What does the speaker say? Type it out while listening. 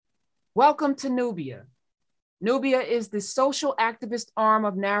Welcome to Nubia. Nubia is the social activist arm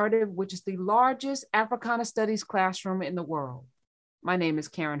of Narrative, which is the largest Africana studies classroom in the world. My name is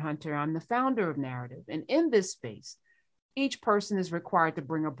Karen Hunter. I'm the founder of Narrative. And in this space, each person is required to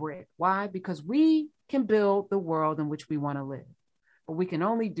bring a brick. Why? Because we can build the world in which we want to live, but we can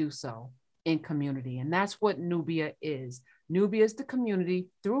only do so in community. And that's what Nubia is. Nubia is the community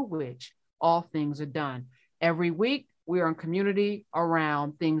through which all things are done. Every week, we are in community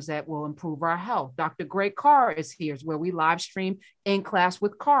around things that will improve our health. Dr. Greg Carr is here, where we live stream in class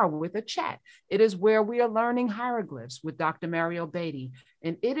with Carr with a chat. It is where we are learning hieroglyphs with Dr. Mario Beatty.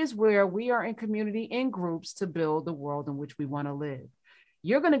 And it is where we are in community in groups to build the world in which we want to live.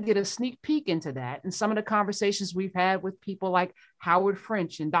 You're going to get a sneak peek into that and some of the conversations we've had with people like Howard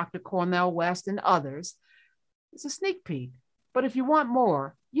French and Dr. Cornell West and others. It's a sneak peek. But if you want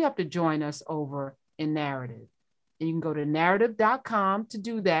more, you have to join us over in Narrative. And you can go to narrative.com to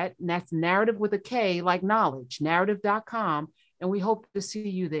do that. And that's narrative with a K, like knowledge, narrative.com. And we hope to see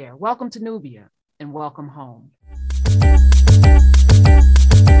you there. Welcome to Nubia and welcome home.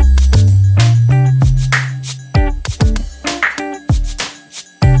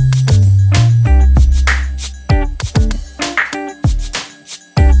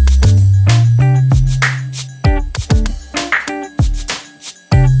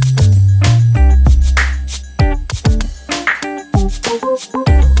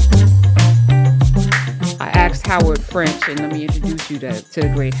 Howard French, and let me introduce you to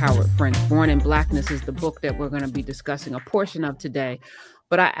the great Howard French. Born in Blackness is the book that we're going to be discussing a portion of today.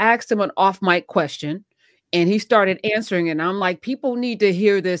 But I asked him an off-mic question, and he started answering it. And I'm like, people need to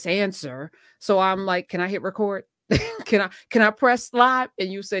hear this answer. So I'm like, can I hit record? Can I press live?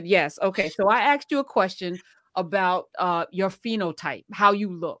 And you said yes. Okay. So I asked you a question about your phenotype, how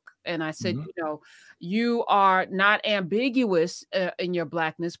you look. And I said, you are not ambiguous in your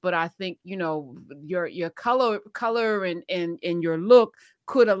Blackness, but I think, your color and your look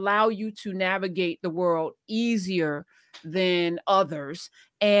could allow you to navigate the world easier than others.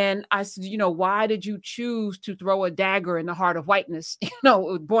 And I said, why did you choose to throw a dagger in the heart of whiteness,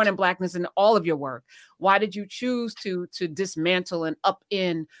 Born in Blackness in all of your work? Why did you choose to dismantle and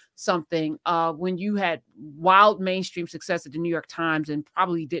upend something when you had wild mainstream success at the New York Times and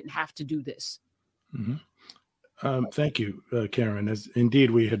probably didn't have to do this? Mm-hmm. Thank you, Karen. As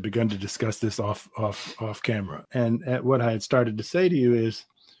indeed we had begun to discuss this off camera, and what I had started to say to you is,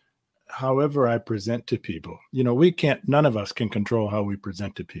 however I present to people, none of us can control how we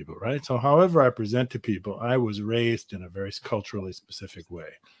present to people, right? So however I present to people, I was raised in a very culturally specific way.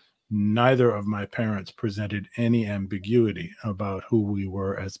 Neither of my parents presented any ambiguity about who we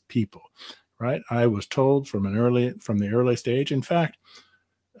were as people, right? I was told from the earliest age. In fact,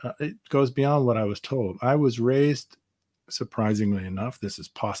 it goes beyond what I was told. I was raised, surprisingly enough, this is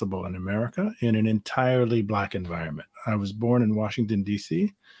possible in America, in an entirely Black environment. I was born in Washington,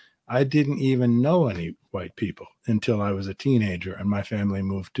 D.C. I didn't even know any white people until I was a teenager and my family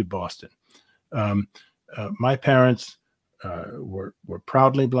moved to Boston. My parents were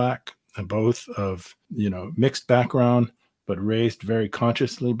proudly Black, both of, mixed background, but raised very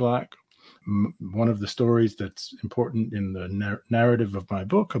consciously Black. One of the stories that's important in the narrative of my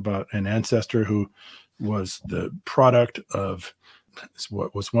book about an ancestor who was the product of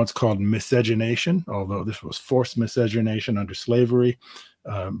what was once called miscegenation, although this was forced miscegenation under slavery,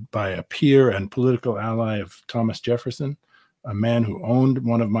 by a peer and political ally of Thomas Jefferson, a man who owned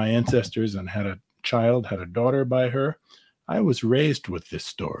one of my ancestors and had a daughter by her. I was raised with this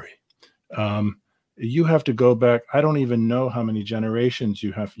story. You have to go back. I don't even know how many generations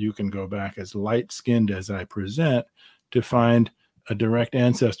you can go back, as light-skinned as I present, to find a direct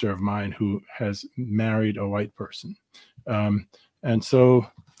ancestor of mine who has married a white person. And so,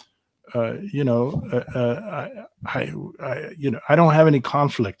 I don't have any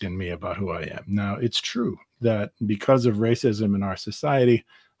conflict in me about who I am. Now, it's true that because of racism in our society,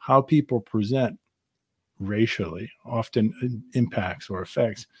 how people present racially often impacts or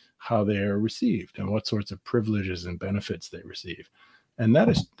affects how they are received and what sorts of privileges and benefits they receive. And that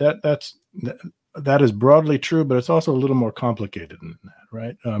is broadly true, but it's also a little more complicated than that,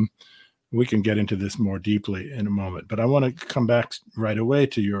 right? We can get into this more deeply in a moment, but I want to come back right away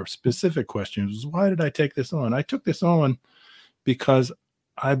to your specific questions. Why did I take this on? I took this on because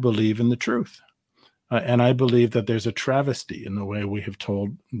I believe in the truth. And I believe that there's a travesty in the way we have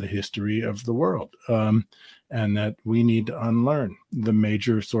told the history of the world, and that we need to unlearn the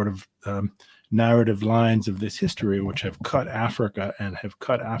major sort of narrative lines of this history, which have cut Africa and have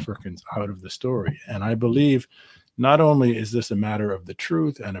cut Africans out of the story. And I believe not only is this a matter of the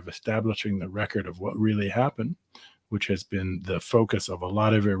truth and of establishing the record of what really happened, which has been the focus of a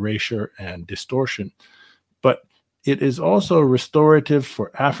lot of erasure and distortion. But it is also restorative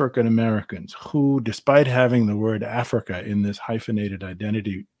for African Americans who, despite having the word Africa in this hyphenated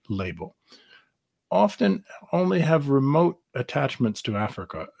identity label, often only have remote attachments to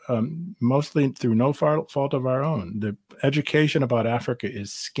Africa, mostly through no fault of our own. The education about Africa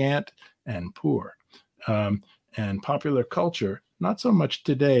is scant and poor. And popular culture, not so much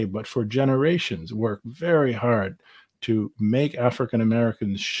today, but for generations, work very hard to make African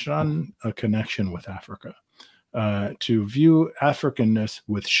Americans shun a connection with Africa, to view Africanness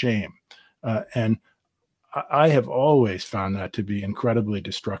with shame. And I have always found that to be incredibly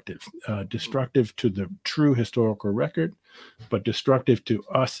destructive, destructive to the true historical record, but destructive to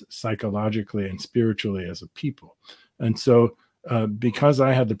us psychologically and spiritually as a people. And so because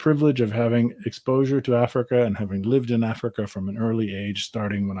I had the privilege of having exposure to Africa and having lived in Africa from an early age,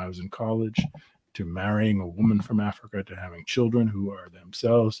 starting when I was in college, to marrying a woman from Africa, to having children who are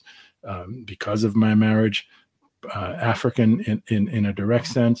themselves, because of my marriage, African in a direct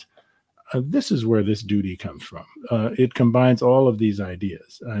sense, this is where this duty comes from. It combines all of these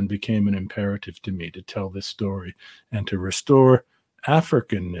ideas and became an imperative to me to tell this story and to restore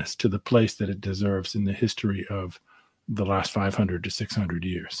Africanness to the place that it deserves in the history of the last 500 to 600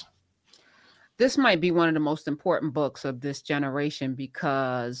 years. This might be one of the most important books of this generation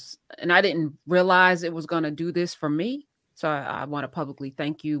because, and I didn't realize it was going to do this for me. So I want to publicly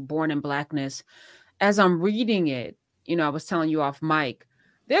thank you, Born in Blackness. As I'm reading it, I was telling you off mic,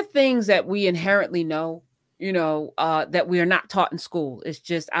 there are things that we inherently know, that we are not taught in school. It's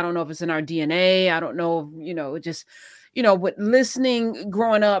just, I don't know if it's in our DNA. I don't know, it just, with listening,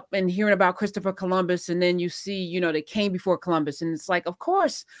 growing up and hearing about Christopher Columbus, and then you see, they came before Columbus, and it's like, of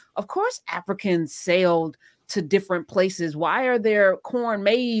course, Africans sailed to different places. Why are there corn,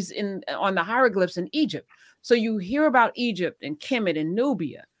 maize on the hieroglyphs in Egypt? So you hear about Egypt and Kemet and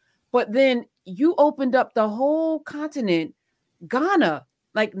Nubia, but then you opened up the whole continent, Ghana.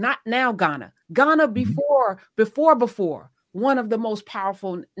 Like not now Ghana before, one of the most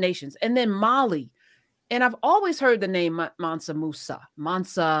powerful nations. And then Mali. And I've always heard the name Mansa Musa,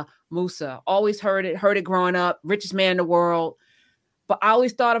 always heard it growing up, richest man in the world. But I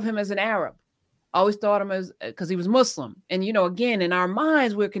always thought of him as an Arab. I always thought of him as, because he was Muslim. And, again, in our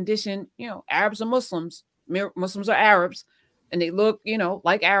minds, we're conditioned, Arabs are Muslims, Muslims are Arabs, and they look,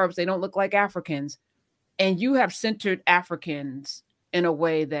 like Arabs. They don't look like Africans. And you have centered Africans in a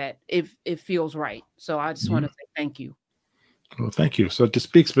way that it feels right. So I just want to say thank you. Well, thank you. So to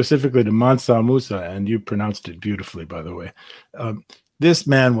speak specifically to Mansa Musa, and you pronounced it beautifully, by the way, this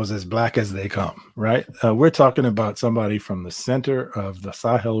man was as black as they come, right? We're talking about somebody from the center of the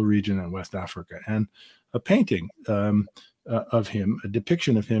Sahel region in West Africa, and a painting of him, a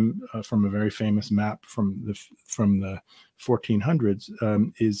depiction of him from a very famous map from the 1400s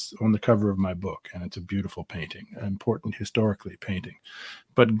is on the cover of my book, and it's a beautiful painting, important historically painting.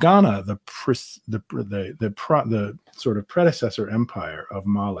 But Ghana, the sort of predecessor empire of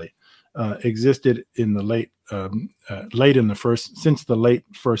Mali, existed in the since the late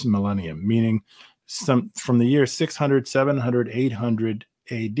first millennium, meaning from the year 600, 700, 800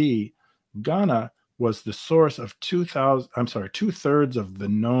 A.D. Ghana was the source of 2/3 of the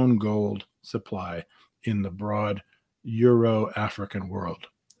known gold supply in the broad Euro-African world,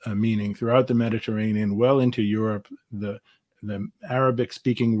 meaning throughout the Mediterranean, well into Europe, the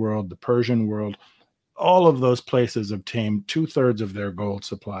Arabic-speaking world, the Persian world, all of those places obtained 2/3 of their gold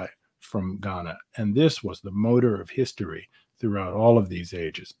supply from Ghana. And this was the motor of history throughout all of these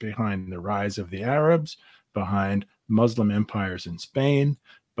ages, behind the rise of the Arabs, behind Muslim empires in Spain,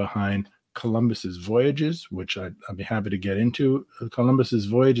 behind Columbus's voyages, which I'd be happy to get into Columbus's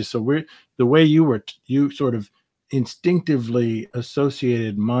voyages. So the way you sort of instinctively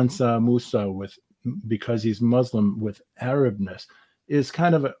associated Mansa Musa because he's Muslim with Arabness is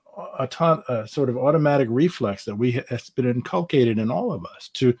kind of a sort of automatic reflex that has been inculcated in all of us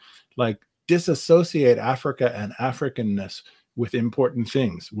to like disassociate Africa and Africanness with important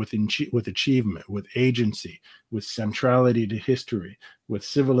things, with achievement, with agency, with centrality to history, with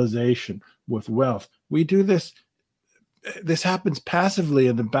civilization, with wealth. We do this. This happens passively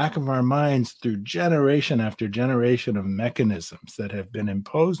in the back of our minds through generation after generation of mechanisms that have been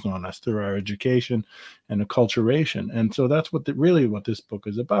imposed on us through our education and acculturation. And so that's really what this book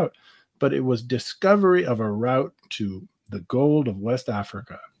is about. But it was discovery of a route to the gold of West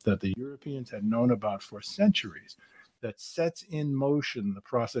Africa that the Europeans had known about for centuries, that sets in motion the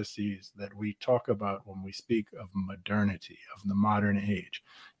processes that we talk about when we speak of modernity, of the modern age.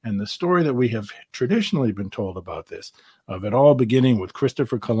 And the story that we have traditionally been told about this, of it all beginning with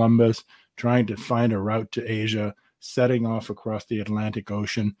Christopher Columbus trying to find a route to Asia, setting off across the Atlantic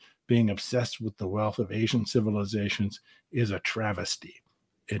Ocean, being obsessed with the wealth of Asian civilizations, is a travesty.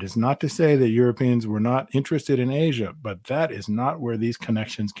 It is not to say that Europeans were not interested in Asia, but that is not where these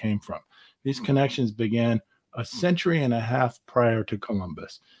connections came from. These connections began a century and a half prior to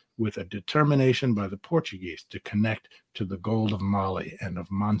Columbus, with a determination by the Portuguese to connect to the gold of Mali and of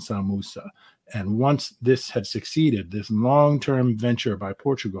Mansa Musa. And once this had succeeded, this long-term venture by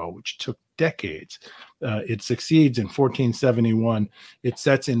Portugal, which took decades, it succeeds in 1471. It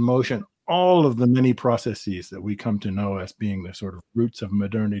sets in motion all of the many processes that we come to know as being the sort of roots of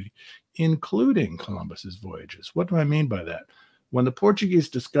modernity, including Columbus's voyages. What do I mean by that? When the Portuguese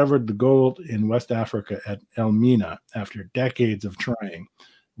discovered the gold in West Africa at Elmina, after decades of trying,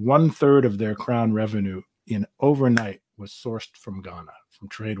 1/3 of their crown revenue in overnight was sourced from Ghana, from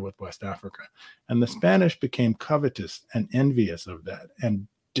trade with West Africa. And the Spanish became covetous and envious of that and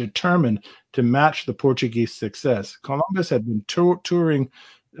determined to match the Portuguese success. Columbus had been touring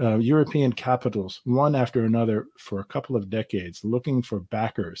European capitals, one after another, for a couple of decades, looking for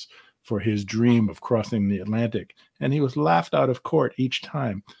backers for his dream of crossing the Atlantic. And he was laughed out of court each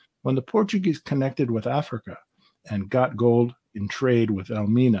time. When the Portuguese connected with Africa and got gold in trade with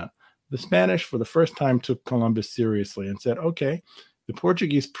Elmina, the Spanish for the first time took Columbus seriously and said, okay, the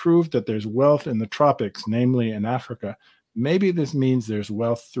Portuguese proved that there's wealth in the tropics, namely in Africa. Maybe this means there's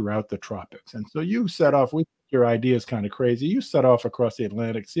wealth throughout the tropics. And so you set off, your idea is kind of crazy. You set off across the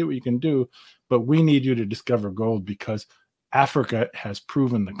Atlantic, see what you can do, but we need you to discover gold because Africa has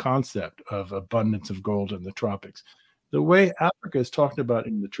proven the concept of abundance of gold in the tropics. The way Africa is talked about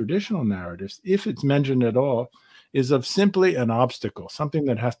in the traditional narratives, if it's mentioned at all, is of simply an obstacle, something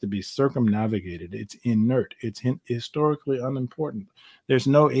that has to be circumnavigated. It's inert. It's historically unimportant. There's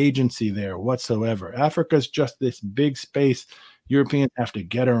no agency there whatsoever. Africa's just this big space Europeans have to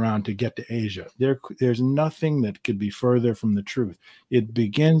get around to get to Asia. There's nothing that could be further from the truth. It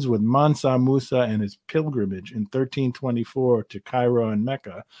begins with Mansa Musa and his pilgrimage in 1324 to Cairo and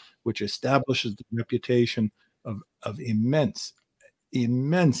Mecca, which establishes the reputation of immense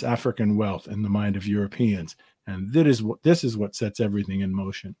African wealth in the mind of Europeans. And this is what sets everything in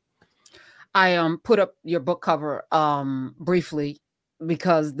motion. I put up your book cover briefly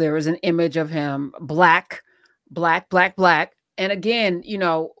because there is an image of him, black. And again, you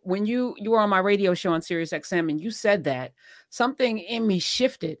know, when you were on my radio show on Sirius XM and you said that, something in me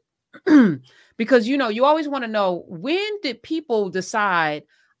shifted because, you know, you always want to know, when did people decide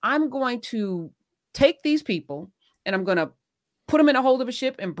I'm going to take these people and I'm going to put them in a hold of a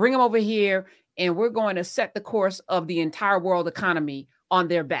ship and bring them over here, and we're going to set the course of the entire world economy on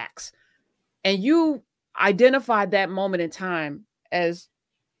their backs. And you identified that moment in time as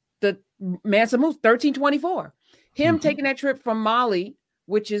the Mansa Musa, 1324. Him taking that trip from Mali,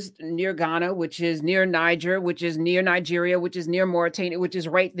 which is near Ghana, which is near Niger, which is near Nigeria, which is near Mauritania, which is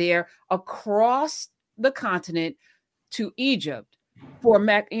right there across the continent to Egypt for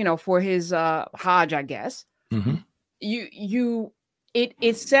for his Hajj, I guess. Mm-hmm.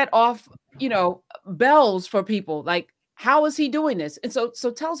 It set off, bells for people. Like, how is he doing this? And so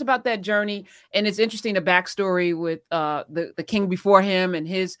tell us about that journey. And it's interesting, the backstory with the king before him and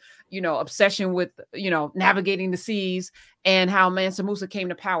his, obsession with, navigating the seas, and how Mansa Musa came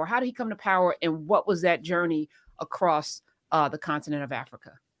to power. How did he come to power? And what was that journey across the continent of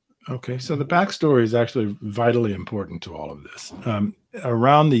Africa? Okay, so the backstory is actually vitally important to all of this.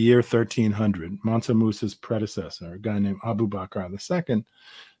 Around the year 1300, Mansa Musa's predecessor, a guy named Abu Bakr II,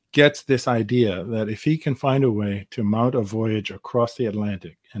 gets this idea that if he can find a way to mount a voyage across the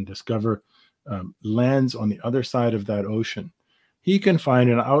Atlantic and discover lands on the other side of that ocean, he can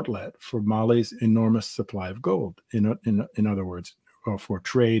find an outlet for Mali's enormous supply of gold, in other words, or for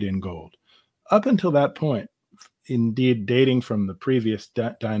trade in gold. Up until that point, indeed dating from the previous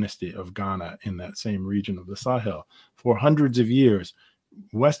dynasty of Ghana in that same region of the Sahel, for hundreds of years,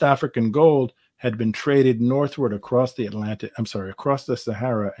 West African gold had been traded northward across the across the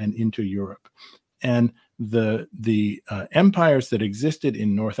Sahara and into Europe. And the empires that existed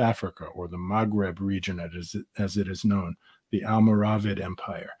in North Africa, or the Maghreb region as it is known, the Almoravid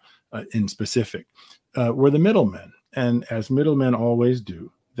Empire in specific, were the middlemen. And as middlemen always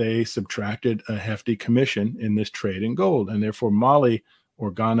do, they subtracted a hefty commission in this trade in gold. And therefore Mali,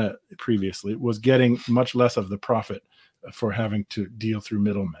 or Ghana previously, was getting much less of the profit for having to deal through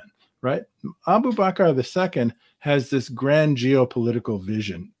middlemen, right? Abu Bakr II has this grand geopolitical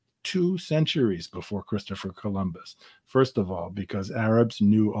vision 2 centuries before Christopher Columbus. First of all, because Arabs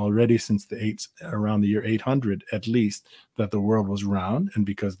knew already since around the year 800 at least, that the world was round, and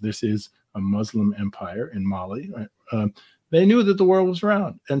because this is a Muslim empire in Mali, they knew that the world was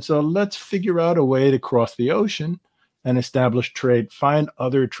round. And so let's figure out a way to cross the ocean and establish trade, find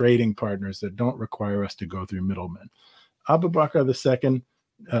other trading partners that don't require us to go through middlemen. Abu Bakr II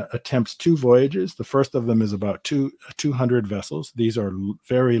attempts 2 voyages. The first of them is about 200 vessels. These are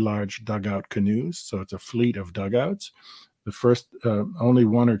very large dugout canoes, so it's a fleet of dugouts. The first, only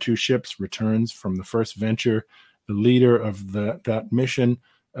 1 or 2 ships returns from the first venture. The leader of that mission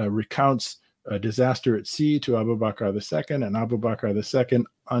recounts a disaster at sea to Abu Bakr II, and Abu Bakr II,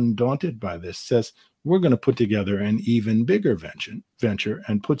 undaunted by this, says, we're going to put together an even bigger venture,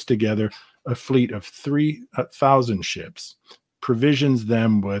 and puts together a fleet of 3,000 ships, provisions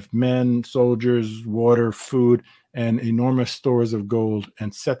them with men, soldiers, water, food, and enormous stores of gold,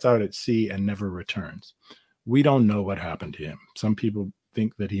 and sets out at sea and never returns. We don't know what happened to him. Some people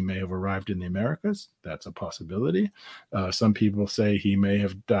think that he may have arrived in the Americas. That's a possibility. Some people say he may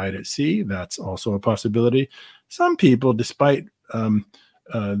have died at sea. That's also a possibility. Some people, despite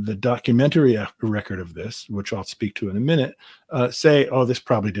the documentary record of this, which I'll speak to in a minute, say, oh, this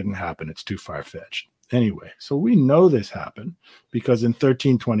probably didn't happen. It's too far-fetched. Anyway, so we know this happened because in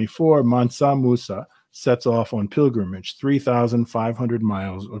 1324, Mansa Musa sets off on pilgrimage 3,500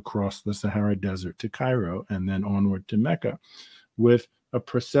 miles across the Sahara Desert to Cairo and then onward to Mecca with a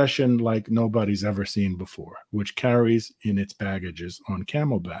procession like nobody's ever seen before, which carries in its baggages on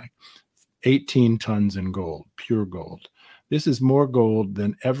camelback 18 tons in gold, pure gold. This is more gold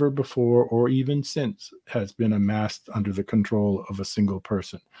than ever before or even since has been amassed under the control of a single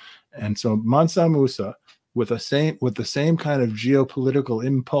person. And so Mansa Musa, with the same kind of geopolitical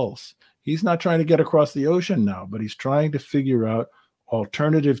impulse, he's not trying to get across the ocean now, but he's trying to figure out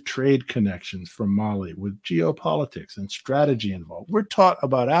alternative trade connections from Mali with geopolitics and strategy involved. We're taught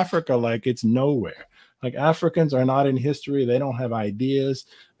about Africa like it's nowhere. Like Africans are not in history. They don't have ideas.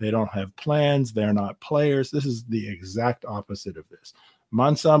 They don't have plans. They're not players. This is the exact opposite of this.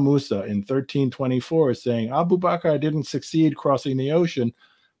 Mansa Musa in 1324 is saying, Abu Bakr didn't succeed crossing the ocean,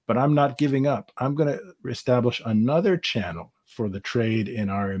 but I'm not giving up. I'm going to establish another channel for the trade in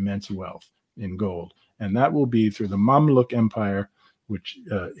our immense wealth in gold. And that will be through the Mamluk Empire, which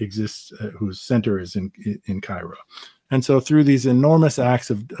exists, whose center is in Cairo. And so through these enormous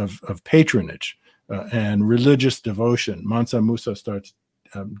acts of patronage and religious devotion, Mansa Musa starts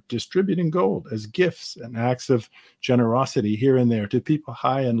distributing gold as gifts and acts of generosity here and there to people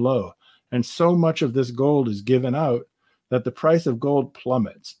high and low. And so much of this gold is given out that the price of gold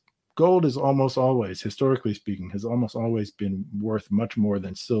plummets. Gold is almost always, historically speaking, has almost always been worth much more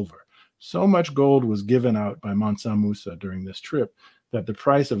than silver. So much gold was given out by Mansa Musa during this trip that the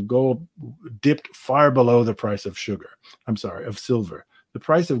price of gold dipped far below the price of silver. The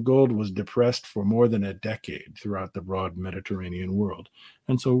price of gold was depressed for more than a decade throughout the broad Mediterranean world.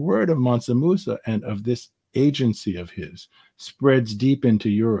 And so word of Mansa Musa and of this agency of his spreads deep into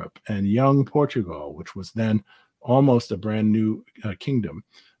Europe, and young Portugal, which was then almost a brand new kingdom,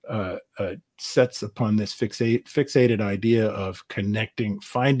 sets upon this fixated idea of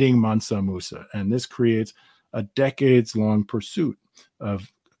finding Mansa Musa. And this creates a decades-long pursuit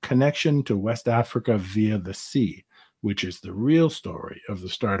of connection to West Africa via the sea, which is the real story of the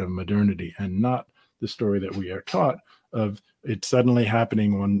start of modernity, and not the story that we are taught of it suddenly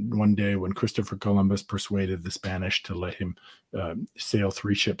happening one day when Christopher Columbus persuaded the Spanish to let him sail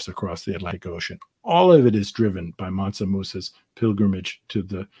 3 ships across the Atlantic Ocean. All of it is driven by Mansa Musa's pilgrimage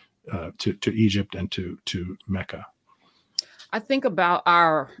to Egypt and to Mecca. I think about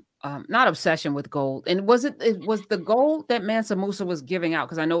our not obsession with gold, and was the gold that Mansa Musa was giving out?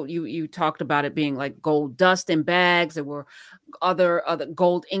 Because I know you talked about it being like gold dust in bags. There were other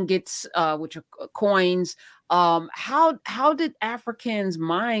gold ingots, which are coins. How did Africans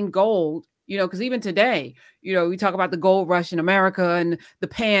mine gold? Because even today, we talk about the gold rush in America and the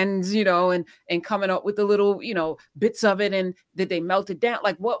pans, and coming up with the little, bits of it, and did they melt it down?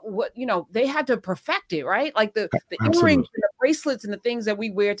 Like what, they had to perfect it, right? Like the earrings and the bracelets and the things that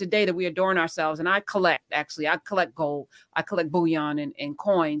we wear today that we adorn ourselves. And I collect gold. I collect bullion and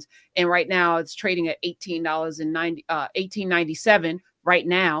coins. And right now it's trading at $18.97 right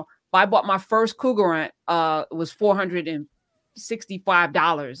now. But I bought my first Cougarant, it was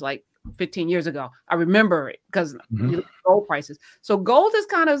 $465, like 15 years ago. I remember it because gold prices. So gold has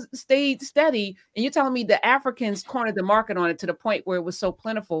kind of stayed steady. And you're telling me the Africans cornered the market on it to the point where it was so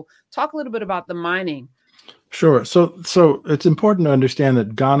plentiful. Talk a little bit about the mining. Sure. So it's important to understand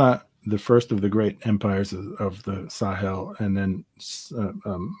that Ghana, the first of the great empires of the Sahel, and then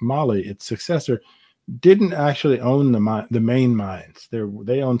Mali, its successor, didn't actually own the main mines.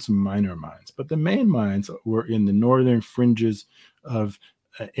 They owned some minor mines, but the main mines were in the northern fringes of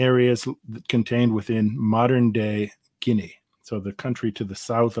areas contained within modern day Guinea, so the country to the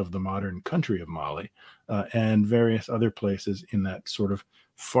south of the modern country of Mali, and various other places in that sort of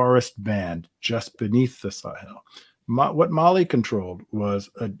forest band just beneath the Sahel. What Mali controlled was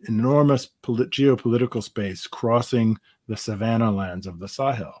an enormous geopolitical space crossing the savanna lands of the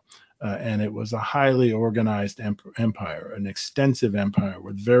Sahel. And it was a highly organized empire, an extensive empire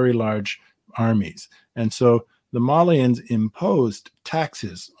with very large armies. And so the Malians imposed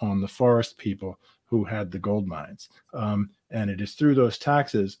taxes on the forest people who had the gold mines. And it is through those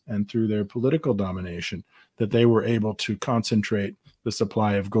taxes and through their political domination that they were able to concentrate the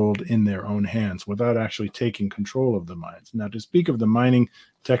supply of gold in their own hands without actually taking control of the mines. Now, to speak of the mining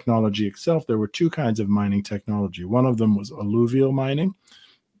technology itself, there were two kinds of mining technology. One of them was alluvial mining,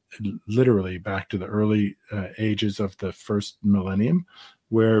 literally back to the early ages of the first millennium,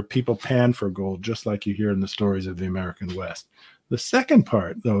 where people panned for gold, just like you hear in the stories of the American West. The second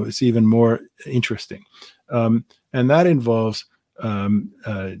part, though, is even more interesting, and that involves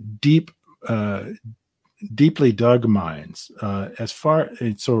deeply dug mines. One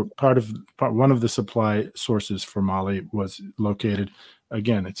of the supply sources for Mali was located,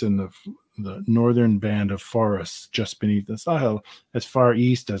 again, it's in the northern band of forests just beneath the Sahel, as far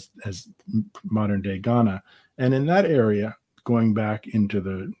east as modern day Ghana. And in that area, going back into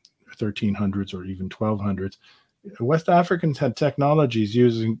the 1300s or even 1200s, West Africans had technologies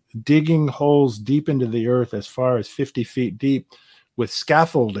using digging holes deep into the earth as far as 50 feet deep, with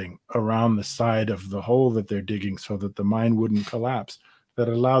scaffolding around the side of the hole that they're digging so that the mine wouldn't collapse, that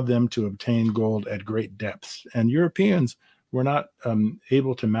allowed them to obtain gold at great depths. And Europeans were not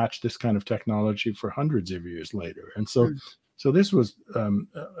able to match this kind of technology for hundreds of years later. And so this was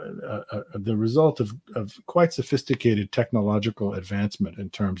the result of quite sophisticated technological advancement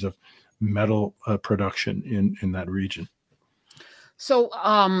in terms of metal production in that region. So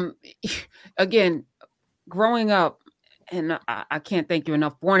again, growing up, and I can't thank you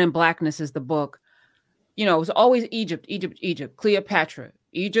enough, Born in Blackness is the book. You know, it was always Egypt, Egypt, Egypt, Cleopatra,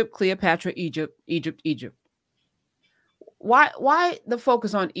 Egypt, Cleopatra, Egypt, Egypt, Egypt. Why the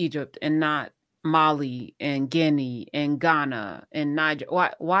focus on Egypt and not Mali and Guinea and Ghana and Niger?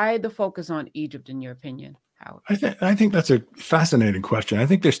 Why the focus on Egypt, in your opinion, Howard? I think that's a fascinating question. I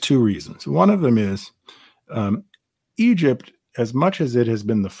think there's two reasons. One of them is Egypt, as much as it has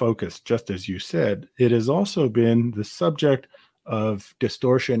been the focus, just as you said, it has also been the subject of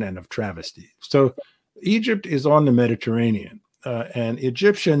distortion and of travesty. So Egypt is on the Mediterranean, and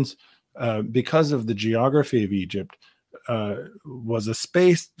Egyptians, because of the geography of Egypt, was a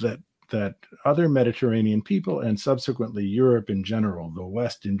space that other Mediterranean people and subsequently Europe in general, the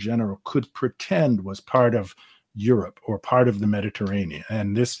West in general, could pretend was part of Europe or part of the Mediterranean.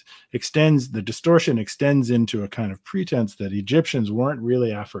 And the distortion extends into a kind of pretense that Egyptians weren't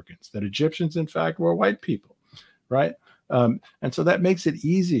really Africans, that Egyptians, in fact, were white people, right? And so that makes it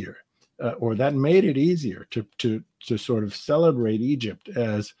easier, or that made it easier to sort of celebrate Egypt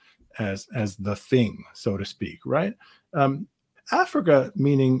as the thing, so to speak, right? Africa,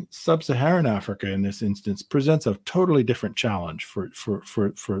 meaning sub-Saharan Africa in this instance, presents a totally different challenge for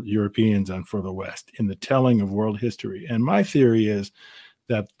Europeans and for the West in the telling of world history. And my theory is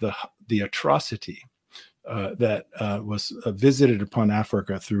that the atrocity that was visited upon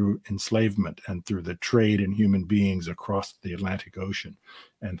Africa through enslavement and through the trade in human beings across the Atlantic Ocean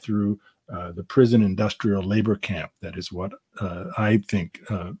and through the prison industrial labor camp, that is what I think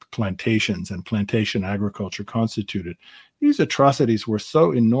plantations and plantation agriculture constituted. These atrocities were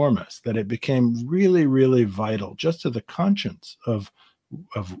so enormous that it became really, really vital just to the conscience of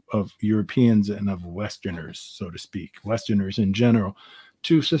Europeans and of Westerners, so to speak, Westerners in general,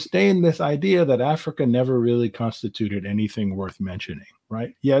 to sustain this idea that Africa never really constituted anything worth mentioning,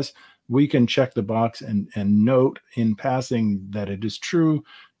 right? Yes, we can check the box and note in passing that it is true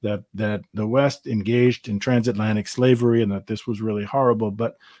that the West engaged in transatlantic slavery and that this was really horrible,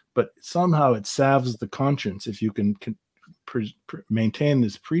 but somehow it salves the conscience if you can maintain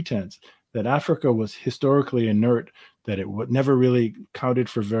this pretense that Africa was historically inert, that it never really counted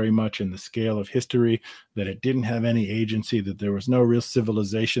for very much in the scale of history, that it didn't have any agency, that there was no real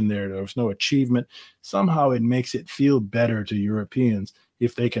civilization there was no achievement. Somehow it makes it feel better to Europeans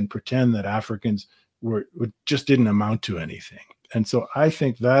if they can pretend that Africans just didn't amount to anything. And so I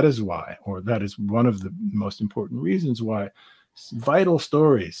think that is why, or that is one of the most important reasons why vital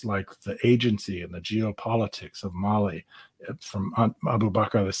stories like the agency and the geopolitics of Mali, from Abu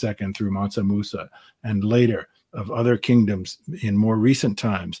Bakr II through Mansa Musa, and later of other kingdoms in more recent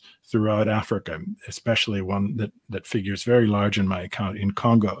times throughout Africa, especially one that figures very large in my account in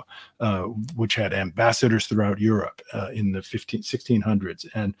Congo, which had ambassadors throughout Europe in the 1600s,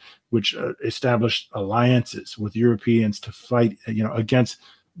 and which established alliances with Europeans to fight against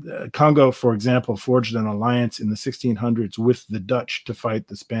Congo, for example, forged an alliance in the 1600s with the Dutch to fight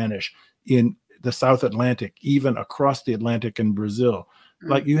the Spanish in the South Atlantic, even across the Atlantic in Brazil.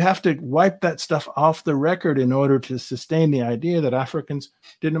 Like, you have to wipe that stuff off the record in order to sustain the idea that Africans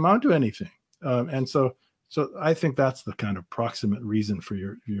didn't amount to anything. And so I think that's the kind of proximate reason for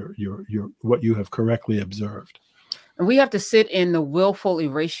your what you have correctly observed. And we have to sit in the willful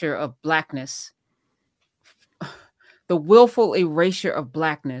erasure of blackness. The willful erasure of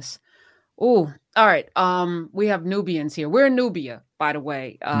blackness. Oh, all right. We have Nubians here. We're in Nubia, by the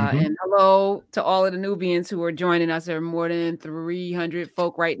way. And hello to all of the Nubians who are joining us. There are more than 300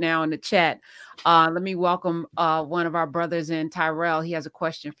 folk right now in the chat. Let me welcome one of our brothers in, Tyrell. He has a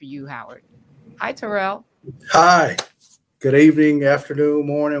question for you, Howard. Hi, Tyrell. Hi. Good evening, afternoon,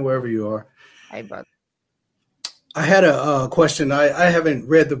 morning, wherever you are. Hey, brother. I had a question. I haven't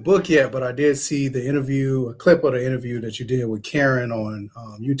read the book yet, but I did see the interview, a clip of the interview that you did with Karen on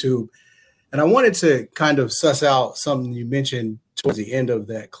YouTube. And I wanted to kind of suss out something you mentioned towards the end of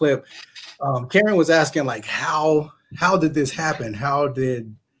that clip. Karen was asking, like, how did this happen? How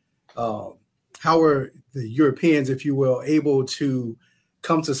were the Europeans, if you will, able to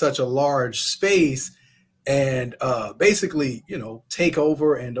come to such a large space and basically, take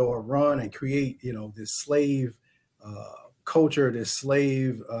over and or run and create, this slave culture, this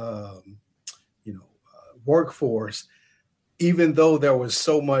slave, workforce, even though there was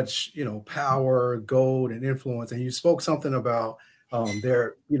so much, power, gold, and influence. And you spoke something about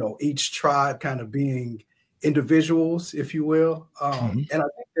their, each tribe kind of being individuals, if you will. And I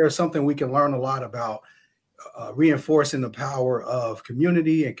think there's something we can learn a lot about reinforcing the power of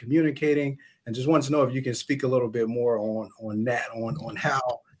community and communicating. And just wanted to know if you can speak a little bit more on that, on how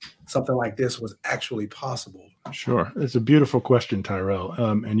something like this was actually possible. Sure. It's a beautiful question, Tyrell.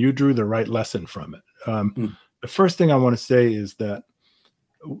 And you drew the right lesson from it. The first thing I want to say is that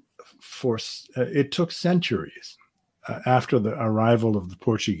it took centuries after the arrival of the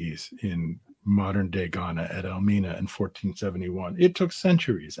Portuguese in modern day Ghana at Elmina in 1471. It took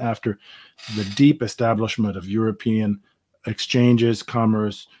centuries after the deep establishment of European exchanges,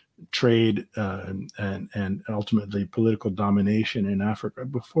 commerce, trade, and ultimately political domination in Africa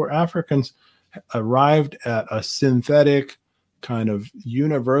before Africans arrived at a synthetic kind of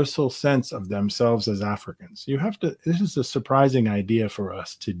universal sense of themselves as Africans. This is a surprising idea for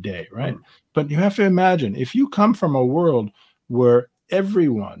us today, right? But you have to imagine, if you come from a world where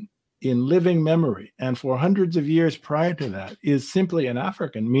everyone in living memory and for hundreds of years prior to that is simply an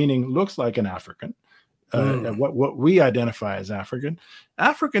African, meaning looks like an African, what we identify as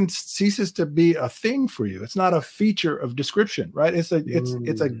African ceases to be a thing for you. It's not a feature of description, right? It's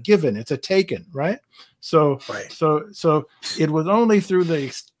a given, it's a taken, right? So it was only through the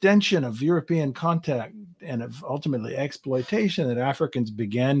extension of European contact and of ultimately exploitation that Africans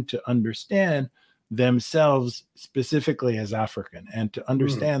began to understand themselves specifically as African and to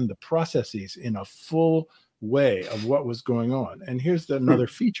understand the processes in a full way of what was going on. And here's another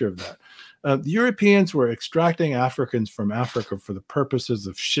feature of that. The Europeans were extracting Africans from Africa for the purposes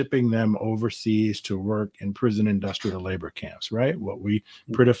of shipping them overseas to work in prison industrial labor camps, right? What we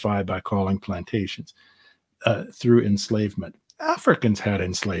prettify by calling plantations, through enslavement. Africans had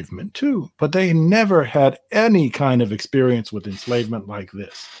enslavement too, but they never had any kind of experience with enslavement like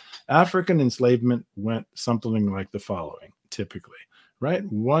this. African enslavement went something like the following, typically, right?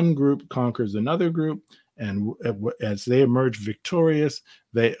 One group conquers another group, and as they emerge victorious,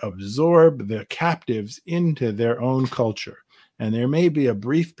 they absorb the captives into their own culture. And there may be a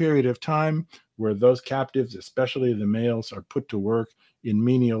brief period of time where those captives, especially the males, are put to work in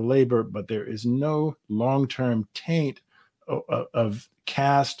menial labor, but there is no long-term taint of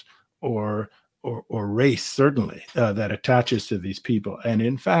caste or race, certainly, that attaches to these people. And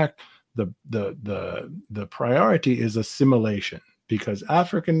in fact, the priority is assimilation, because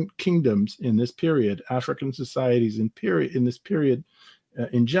African kingdoms in this period, African societies in this period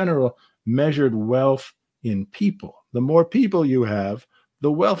in general, measured wealth in people. The more people you have,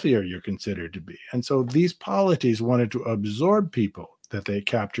 the wealthier you're considered to be. And so these polities wanted to absorb people that they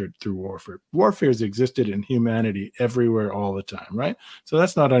captured through warfare. Warfares existed in humanity everywhere all the time, right? So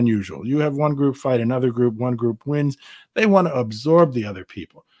that's not unusual. You have one group fight another group, one group wins. They want to absorb the other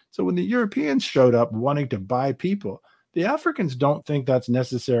people. So when the Europeans showed up wanting to buy people, the Africans don't think that's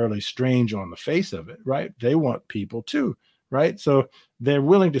necessarily strange on the face of it, right? They want people too, right? So they're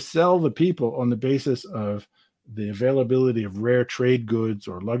willing to sell the people on the basis of the availability of rare trade goods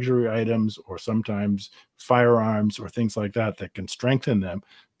or luxury items, or sometimes firearms or things like that that can strengthen them.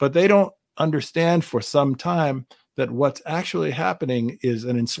 But they don't understand for some time that what's actually happening is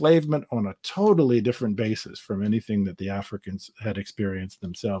an enslavement on a totally different basis from anything that the Africans had experienced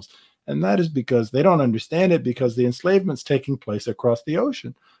themselves. And that is because they don't understand it, because the enslavement's taking place across the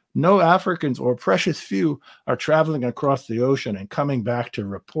ocean. No Africans, or precious few, are traveling across the ocean and coming back to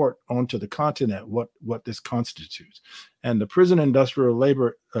report onto the continent what this constitutes. And the prison industrial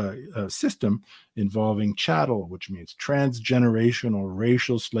labor system involving chattel, which means transgenerational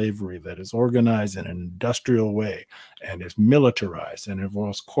racial slavery that is organized in an industrial way and is militarized and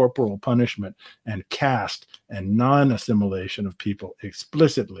involves corporal punishment and caste and non-assimilation of people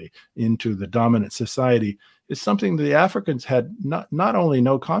explicitly into the dominant society, is something the Africans had not only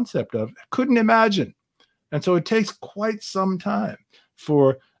no concept of, couldn't imagine. And so it takes quite some time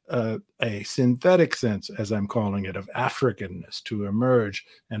for a synthetic sense, as I'm calling it, of Africanness to emerge,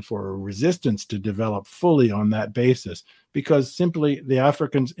 and for a resistance to develop fully on that basis, because simply the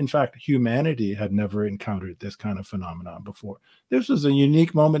Africans, in fact, humanity had never encountered this kind of phenomenon before. This was a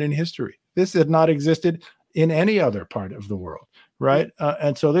unique moment in history. This had not existed in any other part of the world, right?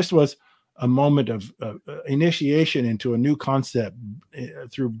 And so this was a moment of initiation into a new concept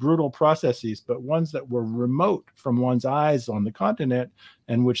through brutal processes, but ones that were remote from one's eyes on the continent,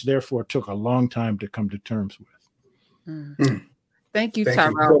 and which therefore took a long time to come to terms with. Mm. Thank you, Thank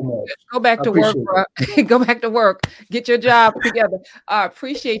Tyrell. you so Go back to work, bro. Go back to work. Get your job together. I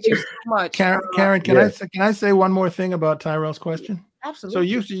appreciate you so much. Karen, can I say one more thing about Tyrell's question?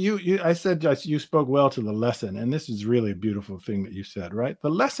 Absolutely. So I said you spoke well to the lesson, and this is really a beautiful thing that you said, right? The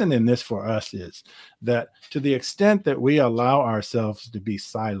lesson in this for us is that to the extent that we allow ourselves to be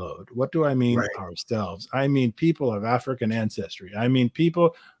siloed, what do I mean ourselves? I mean people of African ancestry. I mean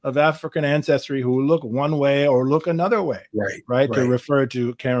people of African ancestry who look one way or look another way, right? To refer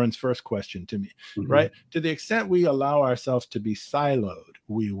to Karen's first question to me, right? To the extent we allow ourselves to be siloed,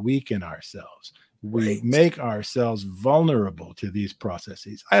 we weaken ourselves. We make ourselves vulnerable to these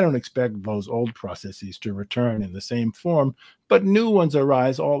processes. I don't expect those old processes to return in the same form, but new ones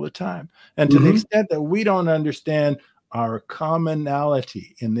arise all the time. And to the extent that we don't understand our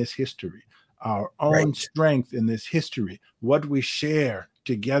commonality in this history, our own strength in this history, what we share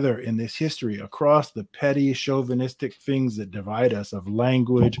together in this history across the petty chauvinistic things that divide us of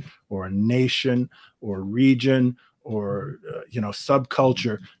language or nation or region or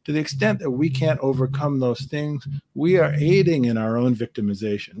subculture, to the extent that we can't overcome those things, we are aiding in our own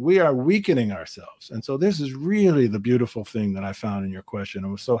victimization. We are weakening ourselves. And so this is really the beautiful thing that I found in your question. I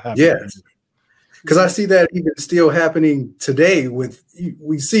was so happy. Yes, because I see that even still happening today.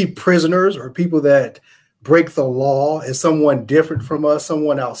 We see prisoners or people that break the law as someone different from us,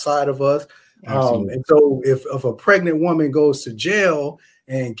 someone outside of us. And so if a pregnant woman goes to jail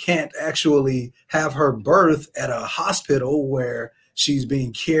and can't actually have her birth at a hospital where she's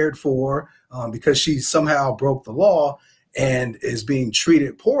being cared for because she somehow broke the law and is being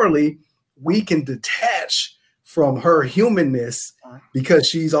treated poorly, we can detach from her humanness because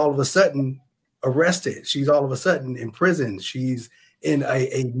she's all of a sudden arrested. She's all of a sudden in prison. She's in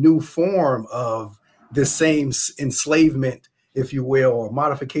a new form of this same enslavement, if you will, or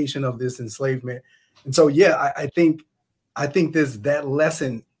modification of this enslavement. And so, yeah, I think that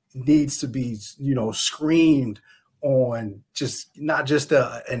lesson needs to be, screamed on, not just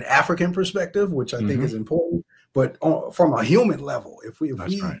an African perspective, which I think is important, but from a human level. If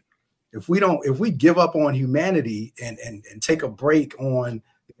we give up on humanity and take a break on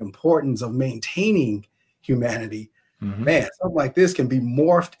the importance of maintaining humanity, man, something like this can be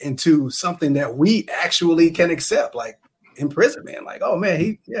morphed into something that we actually can accept, like imprisonment. Like, oh man,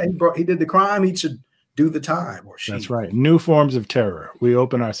 he did the crime, he should do the time, or she. That's right. New forms of terror. We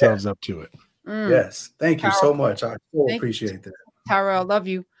open ourselves up to it. Yes. Thank you so much. I so appreciate that. Tyrell, love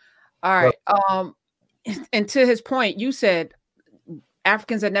you. All right. And to his point, you said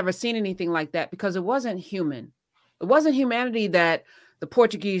Africans had never seen anything like that because it wasn't human. It wasn't humanity that the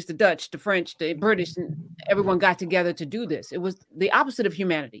Portuguese, the Dutch, the French, the British, and everyone got together to do this. It was the opposite of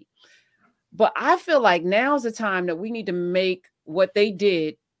humanity. But I feel like now's the time that we need to make what they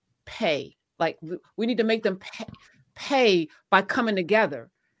did pay. Like we need to make them pay by coming together.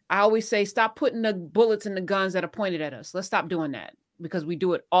 I always say, stop putting the bullets in the guns that are pointed at us. Let's stop doing that because we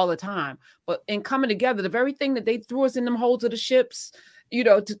do it all the time. But in coming together, the very thing that they threw us in them holes of the ships,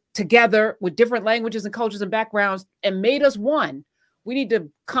 together with different languages and cultures and backgrounds and made us one. We need to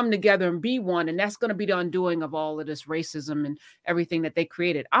come together and be one. And that's going to be the undoing of all of this racism and everything that they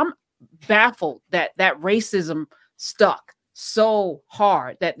created. I'm baffled that racism stuck so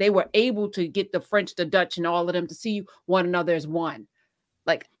hard that they were able to get the French, the Dutch, and all of them to see one another as one.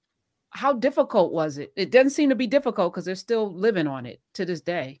 Like, how difficult was it? It doesn't seem to be difficult because they're still living on it to this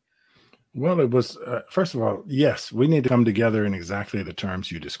day. Well, it was, first of all, yes, we need to come together in exactly the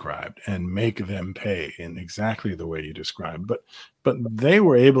terms you described and make them pay in exactly the way you described. But they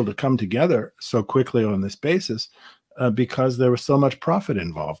were able to come together so quickly on this basis because there was so much profit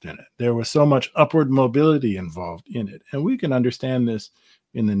involved in it. There was so much upward mobility involved in it. And we can understand this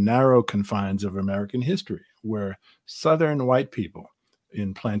in the narrow confines of American history, where Southern white people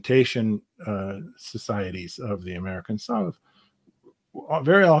in plantation societies of the American South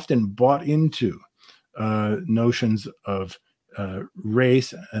very often bought into notions of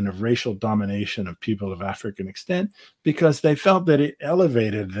race and of racial domination of people of African extent because they felt that it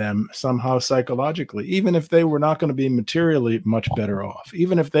elevated them somehow psychologically, even if they were not going to be materially much better off,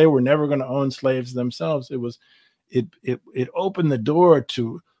 even if they were never going to own slaves themselves. It opened the door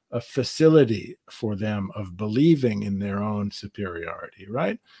to a facility for them of believing in their own superiority,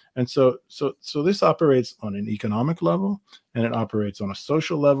 right? And so this operates on an economic level, and it operates on a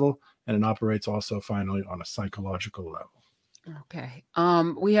social level, and it operates also finally on a psychological level. Okay.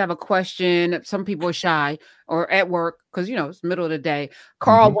 We have a question. Some people are shy or at work because, it's the middle of the day.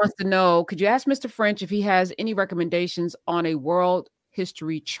 Carl wants to know, could you ask Mr. French if he has any recommendations on a world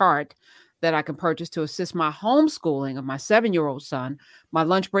history chart that I can purchase to assist my homeschooling of my 7-year-old son? My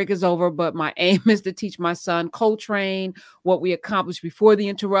lunch break is over, but my aim is to teach my son Coltrane, what we accomplished before the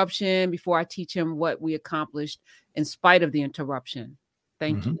interruption, before I teach him what we accomplished in spite of the interruption.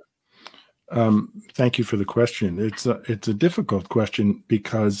 Thank you. Thank you for the question. It's a difficult question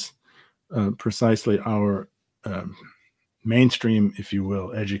because precisely our mainstream, if you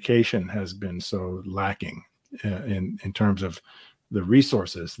will, education has been so lacking in terms of the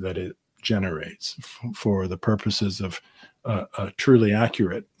resources that it generates for the purposes of a truly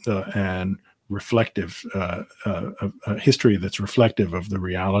accurate and reflective history that's reflective of the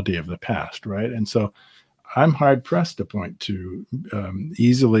reality of the past, right? And so I'm hard pressed to point to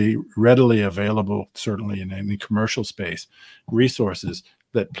easily, readily available, certainly in any commercial space, resources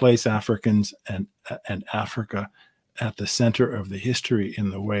that place Africans and Africa at the center of the history in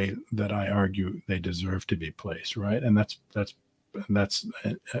the way that I argue they deserve to be placed, right? And that's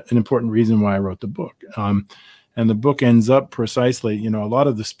an important reason why I wrote the book. And the book ends up precisely, a lot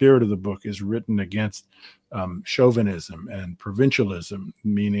of the spirit of the book is written against chauvinism and provincialism,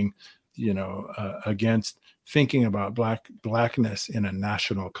 meaning against thinking about blackness in a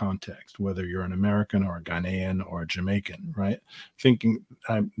national context, whether you're an American or a Ghanaian or a Jamaican, right? Thinking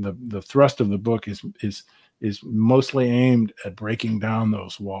the thrust of the book is mostly aimed at breaking down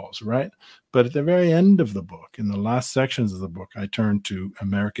those walls, right? But at the very end of the book, in the last sections of the book, I turn to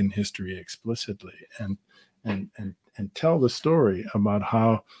American history explicitly and tell the story about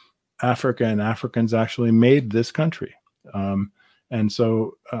how Africa and Africans actually made this country. And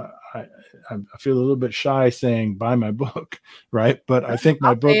so I feel a little bit shy saying buy my book, right? But I think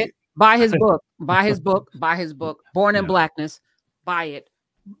my book, buy his book, buy his book, buy his book. Born in Blackness, buy it.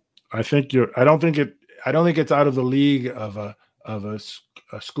 I don't think it's out of the league of a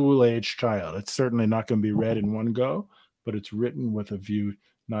school age child. It's certainly not going to be read in one go, but it's written with a view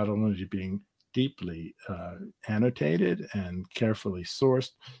not only to being deeply annotated and carefully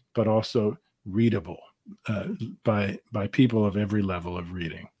sourced, but also readable by people of every level of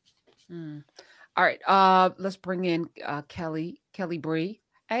reading. All right, let's bring in Kelly Bree.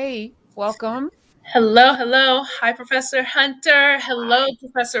 Hey, welcome. Hello. Hi, Professor Hunter. Hello,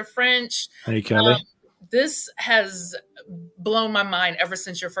 Professor French. Hey, Kelly. This has blown my mind ever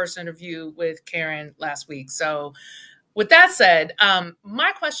since your first interview with Karen last week. So with that said,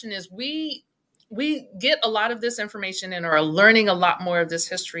 my question is, we get a lot of this information and are learning a lot more of this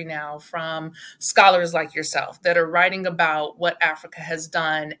history now from scholars like yourself that are writing about what Africa has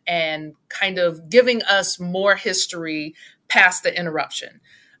done and kind of giving us more history past the interruption.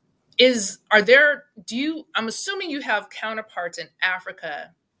 I'm assuming you have counterparts in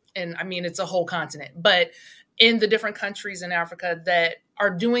Africa, and I mean, it's a whole continent, but in the different countries in Africa that are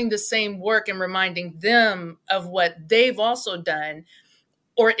doing the same work and reminding them of what they've also done?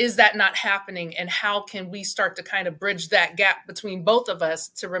 Or is that not happening? And how can we start to kind of bridge that gap between both of us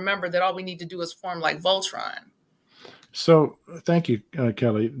to remember that all we need to do is form like Voltron? So thank you,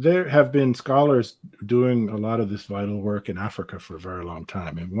 Kelly. There have been scholars doing a lot of this vital work in Africa for a very long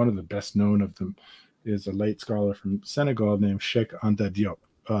time. And one of the best known of them is a late scholar from Senegal named Cheikh Anta Diop,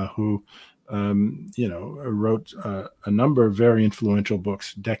 who wrote a number of very influential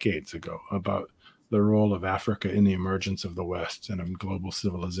books decades ago about the role of Africa in the emergence of the West and of global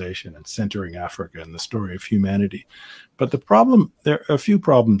civilization and centering Africa and the story of humanity. But there are a few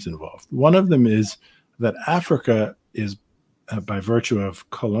problems involved. One of them is that Africa is, by virtue of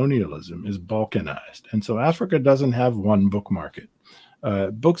colonialism, is balkanized. And so Africa doesn't have one book market.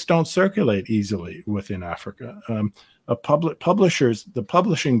 Books don't circulate easily within Africa. The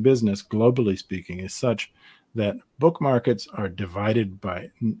publishing business, globally speaking, is such that book markets are divided by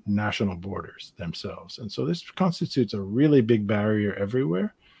national borders themselves. And so this constitutes a really big barrier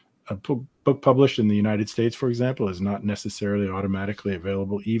everywhere. A book published in the United States, for example, is not necessarily automatically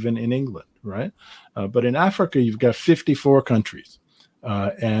available even in England, right? But in Africa, you've got 54 countries,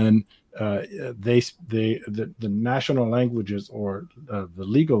 and the national languages, or the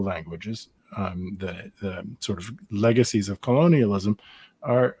legal languages, the sort of legacies of colonialism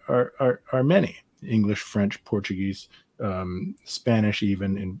are many: English, French, Portuguese, Spanish,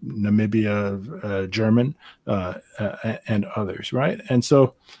 even in Namibia, German, and others, right? And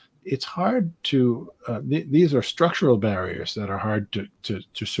so it's hard to, these are structural barriers that are hard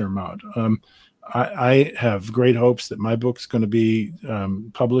to surmount. I have great hopes that my book's going to be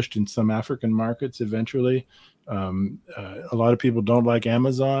published in some African markets eventually. A lot of people don't like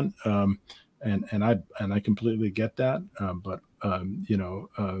Amazon, and I completely get that. But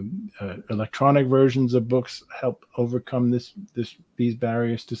electronic versions of books help overcome these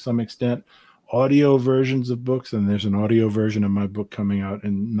barriers to some extent. Audio versions of books, and there's an audio version of my book coming out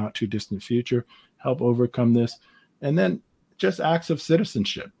in not too distant future, help overcome this. And then just acts of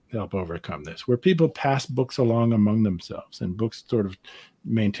citizenship help overcome this, where people pass books along among themselves, and books sort of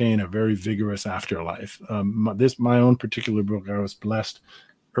maintain a very vigorous afterlife. My own particular book, I was blessed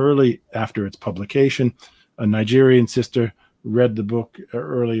early after its publication. A Nigerian sister read the book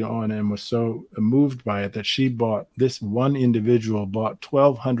early on and was so moved by it that this one individual bought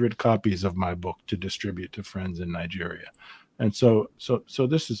 1,200 copies of my book to distribute to friends in Nigeria. And so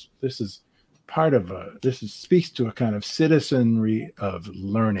this is part of speaks to a kind of citizenry of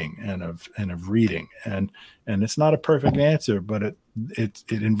learning and of reading, and it's not a perfect answer, but it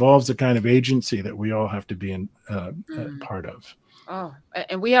involves a kind of agency that we all have to be part of. Oh,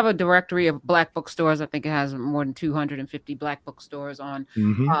 and we have a directory of Black bookstores. I think it has more than 250 Black bookstores on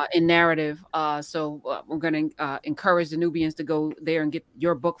in narrative. So we're going to encourage the Nubians to go there and get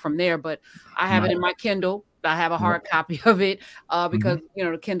your book from there. But I have it in my Kindle. I have a hard copy of it because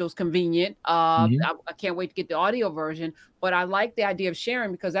the Kindle's convenient. I can't wait to get the audio version. But I like the idea of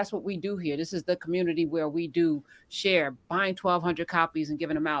sharing, because that's what we do here. This is the community where we do share. Buying 1,200 copies and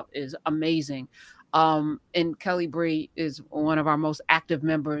giving them out is amazing. And Kelly Bree is one of our most active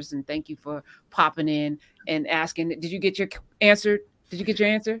members, and thank you for popping in and asking. Did you get your answer?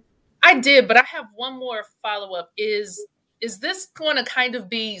 I did, but I have one more follow-up. Is this going to kind of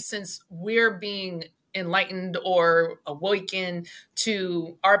be, since we're being enlightened or awakened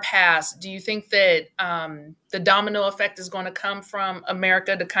to our past, do you think that the domino effect is going to come from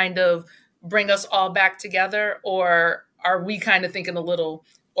America to kind of bring us all back together? Or are we kind of thinking a little,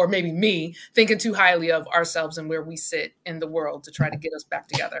 or maybe me, thinking too highly of ourselves and where we sit in the world to try to get us back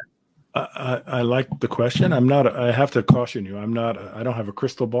together? I like the question. I have to caution you, I don't have a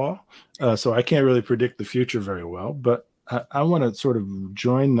crystal ball, so I can't really predict the future very well, but I want to sort of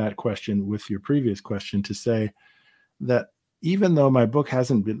join that question with your previous question to say that even though my book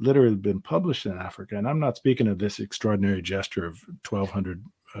hasn't literally been published in Africa, and I'm not speaking of this extraordinary gesture of 1,200,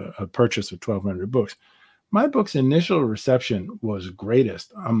 a purchase of 1,200 books, my book's initial reception was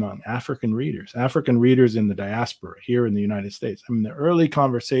greatest among African readers in the diaspora here in the United States. I mean, the early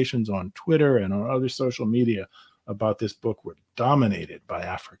conversations on Twitter and on other social media about this book were dominated by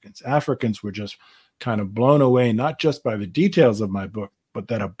Africans. Africans were just kind of blown away, not just by the details of my book, but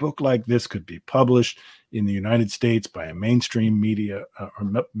that a book like this could be published in the United States by a mainstream media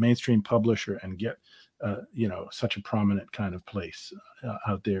or mainstream publisher and get such a prominent kind of place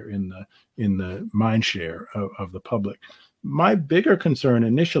out there in the mind share of the public. My bigger concern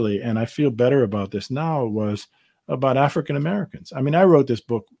initially, and I feel better about this now, was about African Americans. I mean, I wrote this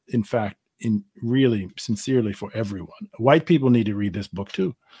book, in fact, really sincerely for everyone. White people need to read this book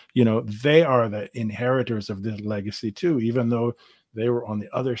too. They are the inheritors of this legacy too, even though they were on the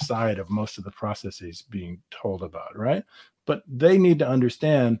other side of most of the processes being told about, right? But they need to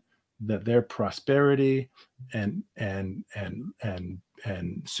understand that their prosperity and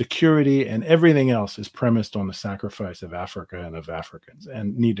security and everything else is premised on the sacrifice of Africa and of Africans,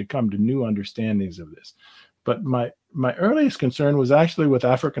 and need to come to new understandings of this. But my earliest concern was actually with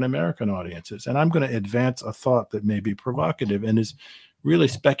African American audiences, and I'm going to advance a thought that may be provocative and is really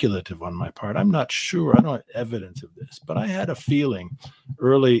speculative on my part. I'm not sure, I don't have evidence of this, but I had a feeling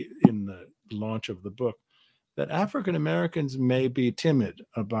early in the launch of the book that African Americans may be timid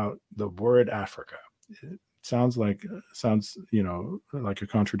about the word Africa. It sounds like a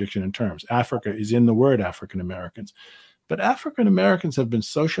contradiction in terms. Africa is in the word African Americans, but African Americans have been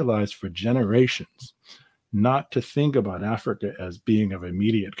socialized for generations not to think about Africa as being of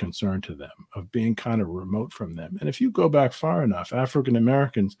immediate concern to them, of being kind of remote from them. And if you go back far enough, African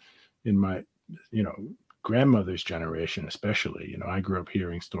Americans in my, grandmother's generation, especially, I grew up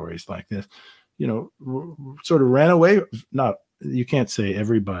hearing stories like this, sort of ran away. Not, you can't say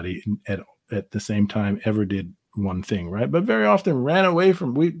everybody at the same time ever did one thing, right? But very often ran away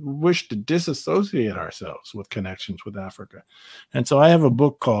from, we wish to disassociate ourselves with connections with Africa. And so I have a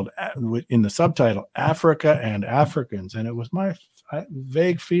book called, in the subtitle, Africa and Africans. And it was my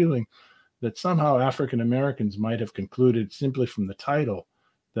vague feeling that somehow African Americans might have concluded simply from the title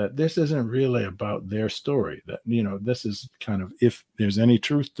that this isn't really about their story, that, this is kind of, if there's any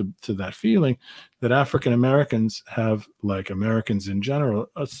truth to that feeling, that African Americans have, like Americans in general,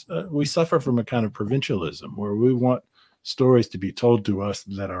 we suffer from a kind of provincialism where we want stories to be told to us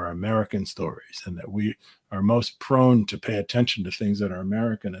that are American stories, and that we are most prone to pay attention to things that are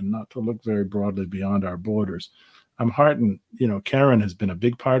American and not to look very broadly beyond our borders. I'm heartened, Karen has been a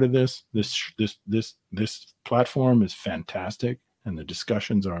big part of this. This platform is fantastic, and the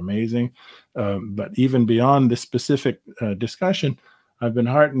discussions are amazing. But even beyond this specific discussion, I've been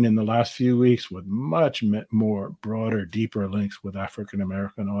heartened in the last few weeks with much more broader, deeper links with African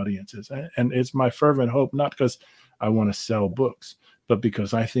American audiences. And it's my fervent hope, not because I want to sell books, but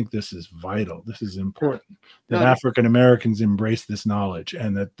because I think this is vital. This is important, that African Americans embrace this knowledge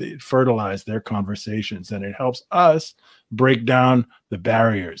and that they fertilize their conversations, and it helps us break down the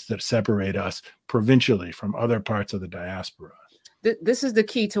barriers that separate us provincially from other parts of the diaspora. This is the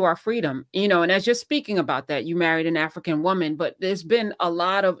key to our freedom, and as you're speaking about that, you married an African woman, but there's been a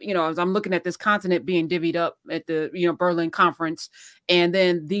lot of, as I'm looking at this continent being divvied up at the, Berlin conference, and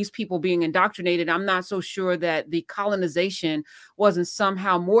then these people being indoctrinated, I'm not so sure that the colonization wasn't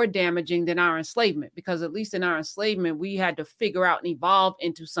somehow more damaging than our enslavement, because at least in our enslavement, we had to figure out and evolve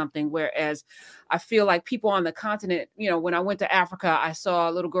into something. Whereas I feel like people on the continent, when I went to Africa, I saw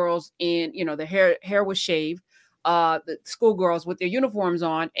little girls in, their hair was shaved, the schoolgirls with their uniforms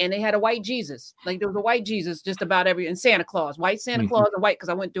on, and they had a white Jesus. Like, there was a white Jesus just about and Santa Claus, white Santa Claus and white, because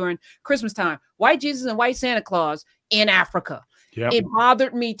I went during Christmas time, white Jesus and white Santa Claus in Africa. Yep. It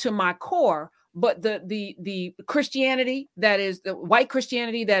bothered me to my core. But the Christianity that is the white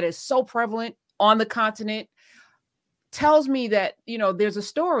Christianity that is so prevalent on the continent tells me that, there's a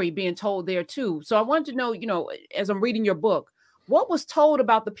story being told there too. So I wanted to know, as I'm reading your book, what was told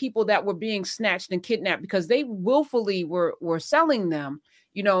about the people that were being snatched and kidnapped, because they willfully were selling them,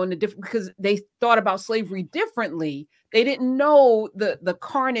 in the different, because they thought about slavery differently. They didn't know the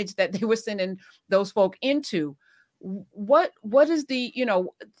carnage that they were sending those folk into. What is the,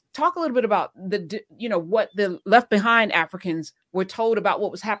 talk a little bit about the, what the left behind Africans were told about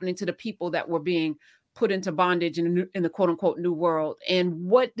what was happening to the people that were being put into bondage in the quote unquote new world, and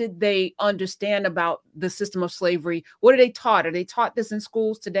what did they understand about the system of slavery? What are they taught? Are they taught this in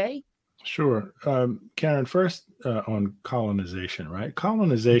schools today? Sure. Karen, first on colonization, right?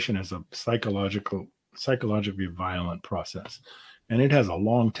 Colonization is a psychologically violent process, and it has a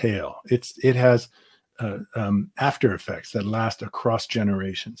long tail. It has after effects that last across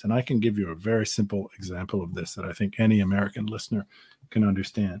generations. And I can give you a very simple example of this that I think any American listener can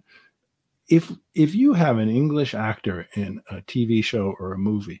understand. If you have an English actor in a TV show or a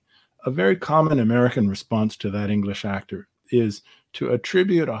movie, a very common American response to that English actor is to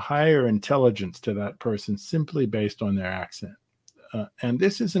attribute a higher intelligence to that person simply based on their accent. And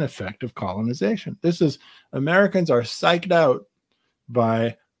this is an effect of colonization. Americans are psyched out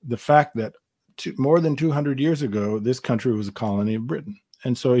by the fact that more than 200 years ago, this country was a colony of Britain.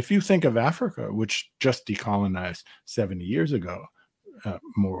 And so if you think of Africa, which just decolonized 70 years ago,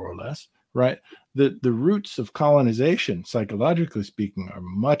 more or less, right? The roots of colonization, psychologically speaking, are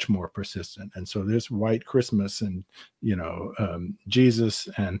much more persistent. And so this white Christmas and, Jesus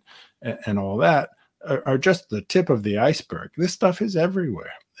and all that are just the tip of the iceberg. This stuff is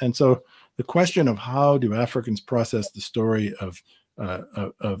everywhere. And so the question of how do Africans process the story of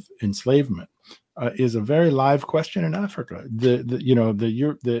enslavement is a very live question in Africa.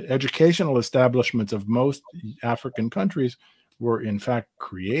 The educational establishments of most African countries were in fact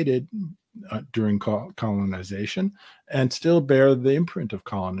created during colonization and still bear the imprint of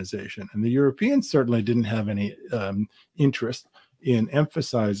colonization. And the Europeans certainly didn't have any interest in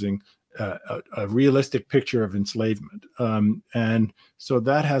emphasizing a realistic picture of enslavement. And so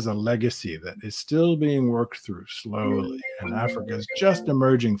that has a legacy that is still being worked through slowly. And Africa is just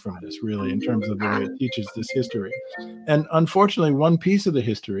emerging from this, really, in terms of the way it teaches this history. And unfortunately, one piece of the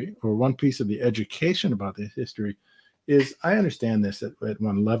history, or one piece of the education about this history, is, I understand this at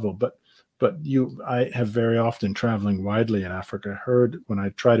one level, but But I have very often, traveling widely in Africa, heard when I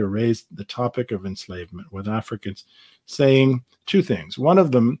try to raise the topic of enslavement with Africans saying two things. One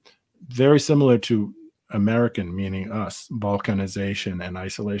of them, very similar to American, meaning us, balkanization and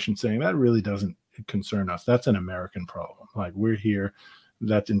isolation, saying that really doesn't concern us. That's an American problem. Like, we're here,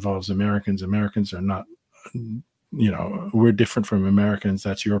 that involves Americans. Americans are not, we're different from Americans.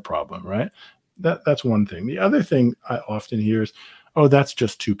 That's your problem, right? That's one thing. The other thing I often hear is, oh, that's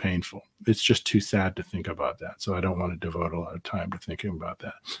just too painful. It's just too sad to think about that. So I don't want to devote a lot of time to thinking about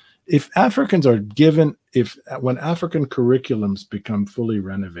that. If Africans are given, when African curriculums become fully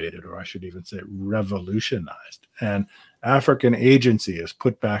renovated, or I should even say revolutionized, and African agency is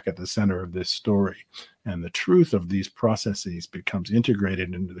put back at the center of this story, and the truth of these processes becomes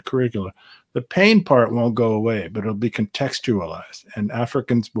integrated into the curricula, the pain part won't go away, but it'll be contextualized, and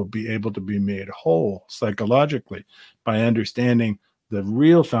Africans will be able to be made whole psychologically by understanding the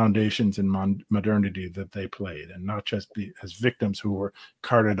real foundations in modernity that they played, and not just be as victims who were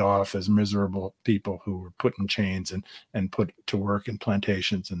carted off as miserable people who were put in chains and put to work in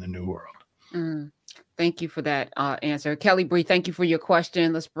plantations in the New World. Thank you for that answer. Kelly Bree, thank you for your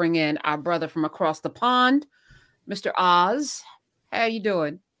question. Let's bring in our brother from across the pond, Mr. Oz. How you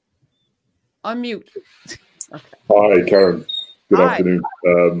doing? Unmute. Okay. Hi, Karen. Good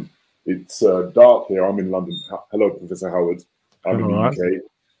afternoon. It's dark here. I'm in London. Hello, Professor Howard. I'm in the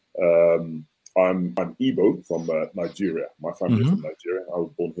UK. I'm Igbo from Nigeria. My family is from Nigeria. I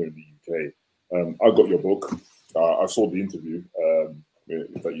was born here in the UK. I got your book. I saw the interview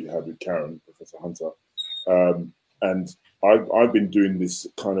that you had with Karen, Professor Hunter. And I've been doing this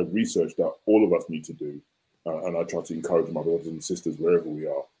kind of research that all of us need to do. And I try to encourage my brothers and sisters wherever we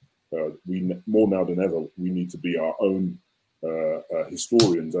are. We more now than ever, we need to be our own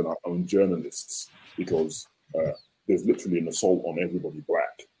historians and our own journalists, because there's literally an assault on everybody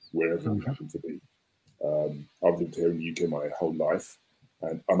black, wherever we happen to be. I've lived here in the UK my whole life,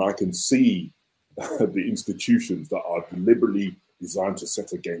 and I can see the institutions that are deliberately designed to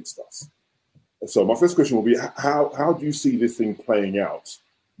set against us. So my first question will be, how do you see this thing playing out,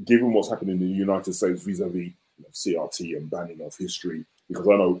 given what's happening in the United States vis-a-vis CRT and banning of history? Because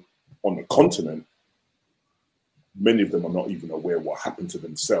I know on the continent, many of them are not even aware what happened to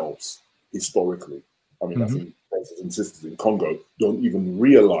themselves historically. I mean, I think brothers and sisters in Congo don't even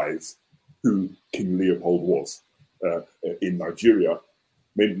realize who King Leopold was. In Nigeria,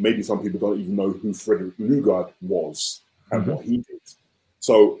 maybe some people don't even know who Frederick Lugard was and what he did.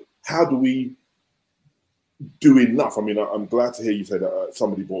 So how do we do enough? I mean, I'm glad to hear you say that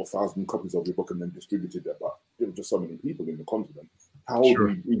somebody bought 1,000 copies of your book and then distributed it, but there were just so many people in the continent. How do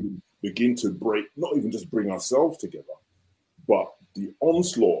we even begin to not even just bring ourselves together, but the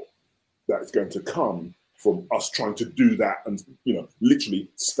onslaught that is going to come from us trying to do that and, literally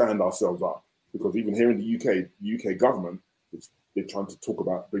stand ourselves up? Because even here in the UK government, they're trying to talk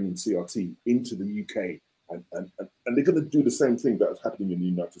about bringing CRT into the UK, and they're going to do the same thing that is happening in the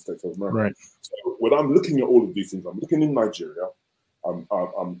United States of America. Right. So when I'm looking at all of these things, I'm looking in Nigeria, I'm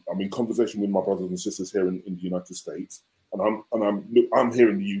in conversation with my brothers and sisters here in the United States, and I'm here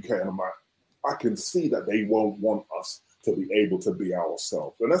in the UK, and I'm like, I can see that they won't want us to be able to be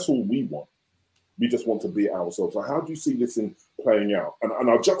ourselves, and that's all we want. We just want to be ourselves. So how do you see this in playing out? And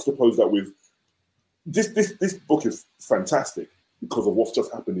I'll juxtapose that with this book is fantastic because of what's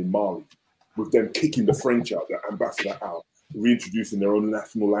just happened in Mali, with them kicking the French out, the ambassador out, reintroducing their own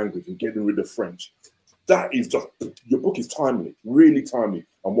national language and getting rid of French. That is just, your book is timely, really timely.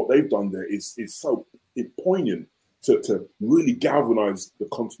 And what they've done there is so poignant to really galvanize the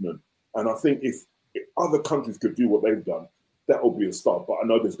continent. And I think if other countries could do what they've done, that will be a start. But I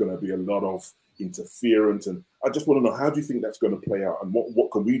know there's going to be a lot of interference. And I just want to know, how do you think that's going to play out? And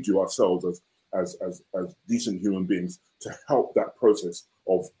what can we do ourselves as decent human beings to help that process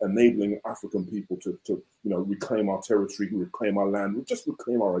of enabling African people to reclaim our territory, reclaim our land, just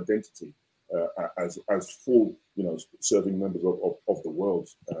reclaim our identity as full, serving members of the world?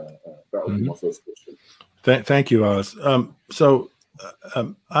 That would be my first question. Thank you, Oz.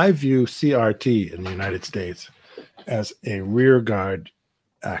 I view CRT in the United States as a rearguard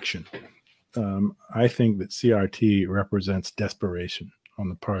action. I think that CRT represents desperation on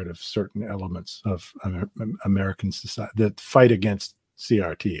the part of certain elements of American society that fight against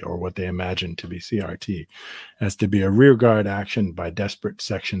CRT, or what they imagine to be CRT, as to be a rearguard action by desperate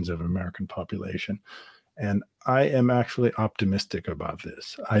sections of American population. And I am actually optimistic about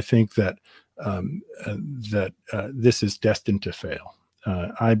this. I think that this is destined to fail.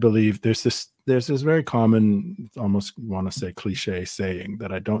 I believe there's this very common, almost want to say cliche saying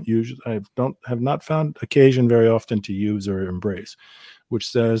that I have not found occasion very often to use or embrace, which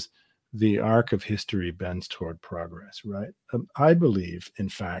says the arc of history bends toward progress, right? I believe, in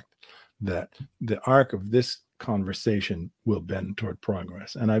fact, that the arc of this conversation will bend toward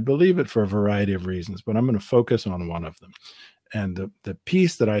progress. And I believe it for a variety of reasons, but I'm going to focus on one of them. And the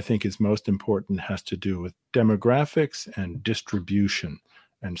piece that I think is most important has to do with demographics and distribution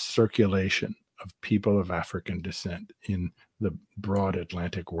and circulation of people of African descent in the broad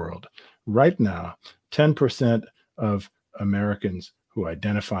Atlantic world. Right now, 10% of Americans who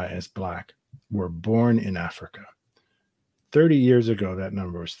identify as Black were born in Africa. 30 years ago, that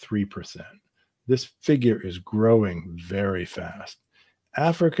number was 3%. This figure is growing very fast.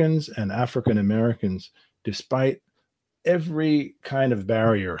 Africans and African Americans, despite every kind of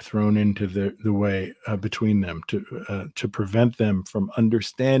barrier thrown into the way between them to prevent them from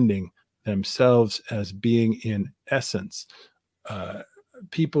understanding themselves as being, in essence,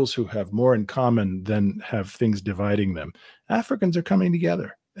 peoples who have more in common than have things dividing them. Africans are coming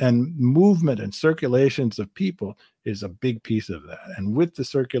together, and movement and circulations of people is a big piece of that. And with the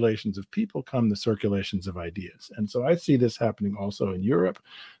circulations of people come the circulations of ideas. And so I see this happening also in Europe.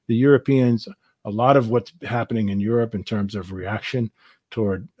 The Europeans, a lot of what's happening in Europe in terms of reaction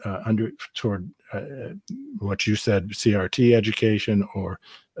toward what you said, CRT education, or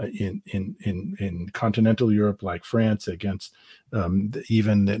in continental Europe, like France, against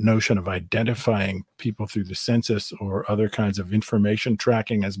even the notion of identifying people through the census or other kinds of information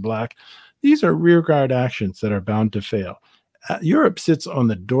tracking as Black. These are rearguard actions that are bound to fail. Europe sits on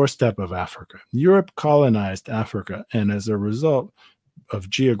the doorstep of Africa. Europe colonized Africa, and as a result of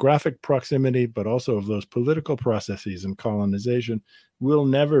geographic proximity, but also of those political processes and colonization, will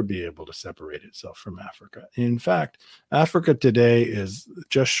never be able to separate itself from Africa. In fact, Africa today is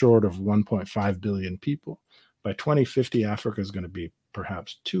just short of 1.5 billion people. By 2050, Africa is going to be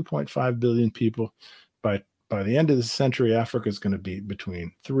perhaps 2.5 billion people. By the end of the century, Africa is going to be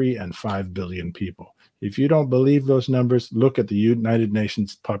between 3 and 5 billion people. If you don't believe those numbers, look at the United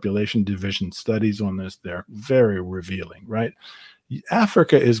Nations Population Division studies on this. They're very revealing, right?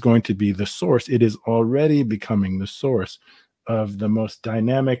 Africa is going to be the source. It is already becoming the source of the most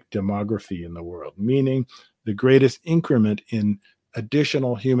dynamic demography in the world, meaning the greatest increment in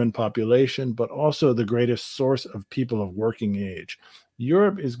additional human population, but also the greatest source of people of working age.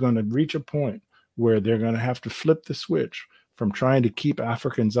 Europe is going to reach a point where they're going to have to flip the switch from trying to keep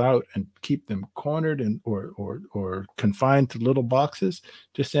Africans out and keep them cornered and or confined to little boxes,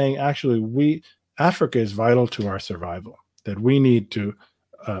 to saying, actually, Africa is vital to our survival, that we need to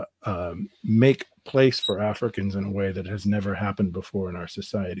make place for Africans in a way that has never happened before in our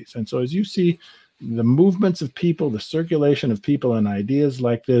societies. And so as you see the movements of people, the circulation of people and ideas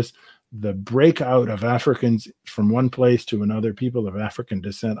like this, the breakout of Africans from one place to another, people of African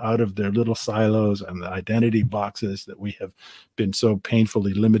descent out of their little silos and the identity boxes that we have been so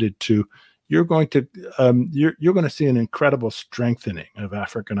painfully limited to, you're going to see an incredible strengthening of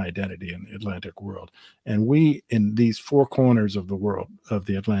African identity in the Atlantic world. And we, in these four corners of the world, of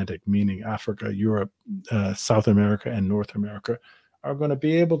the Atlantic, meaning Africa, Europe, South America, and North America, are going to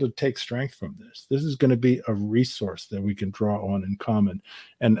be able to take strength from this. This is going to be a resource that we can draw on in common.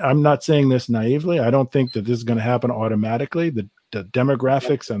 And I'm not saying this naively. I don't think that this is going to happen automatically. The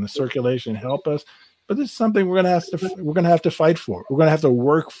demographics and the circulation help us. But this is something we're going to have to fight for. We're going to have to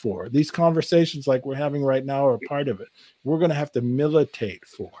work for. These conversations like we're having right now are part of it. We're going to have to militate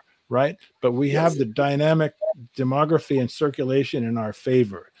for, right? But we have the dynamic demography and circulation in our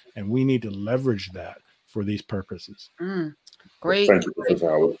favor, and we need to leverage that for these purposes. Great. Thank you, Professor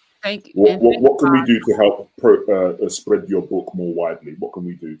Howard. Thank you. What can we do to help spread your book more widely? What can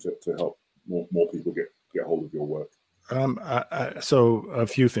we do to help more people get hold of your work? So a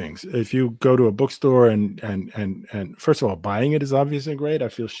few things. If you go to a bookstore and first of all, buying it is obviously great. I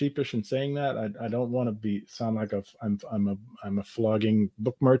feel sheepish in saying that. I don't want to sound like I'm a flogging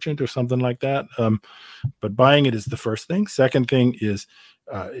book merchant or something like that. But buying it is the first thing. Second thing is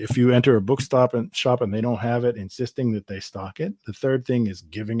if you enter a book shop and they don't have it, insisting that they stock it. The third thing is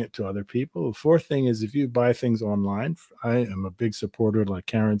giving it to other people. The fourth thing is if you buy things online. I am a big supporter, like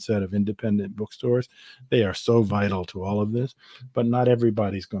Karen said, of independent bookstores. They are so vital to all of this, but not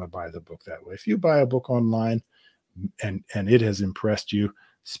everybody's going to buy the book that way. If you buy a book online and it has impressed you,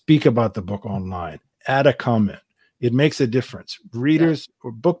 speak about the book online, add a comment. It makes a difference. Readers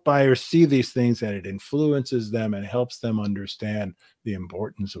or book buyers see these things and it influences them and helps them understand the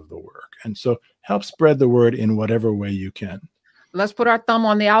importance of the work. And so help spread the word in whatever way you can. Let's put our thumb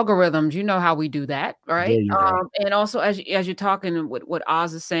on the algorithms. You know how we do that, right? There you go. And also, as you're talking, what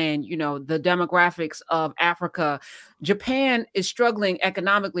Oz is saying, the demographics of Africa, Japan is struggling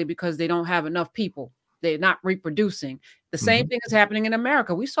economically because they don't have enough people. They're not reproducing. The same thing is happening in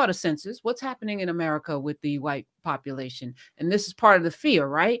America. We saw the census. What's happening in America with the white population? And this is part of the fear,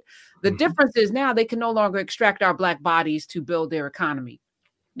 right? The difference is now they can no longer extract our Black bodies to build their economy.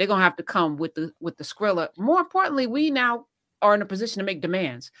 They're going to have to come with the Skrilla. More importantly, we now are in a position to make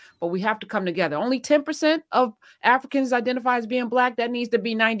demands, but we have to come together. Only 10% of Africans identify as being Black. That needs to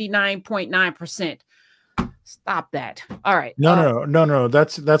be 99.9%. Stop that. All right. No.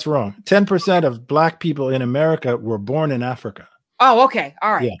 That's wrong. 10% of Black people in America were born in Africa. Oh, okay.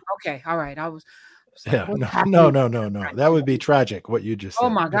 All right. Yeah. Okay. All right. I was. Yeah. No. That would be tragic. What you just said. Oh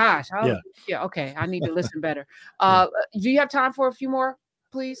my gosh. Yeah. Yeah. Okay. I need to listen better. Do you have time for a few more,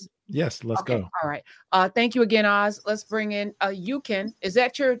 please? Yes. Let's go. All right. Thank you again, Oz. Let's bring in Yukin. Is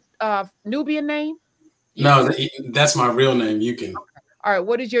that your Nubian name? No, that's my real name, Yukin. Okay. All right.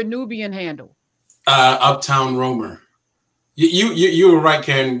 What is your Nubian handle? Uptown Roamer. You were right,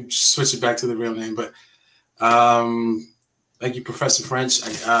 Karen. Switch it back to the real name, but thank you, Professor French.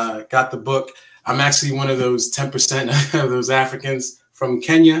 I got the book. I'm actually one of those 10% of those Africans from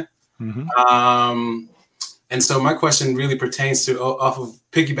Kenya. And so my question really pertains to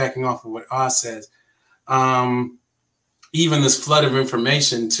piggybacking off of what Oz says. Even this flood of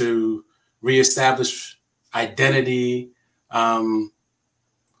information to reestablish identity,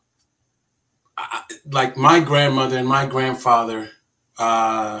 like my grandmother and my grandfather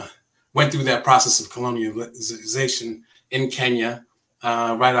went through that process of colonialization in Kenya,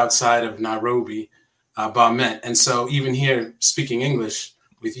 right outside of Nairobi, Bomet. And so even here, speaking English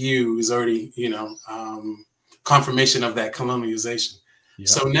with you is already, confirmation of that colonialization. Yep.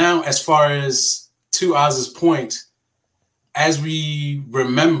 So now, as far as to Oz's point, as we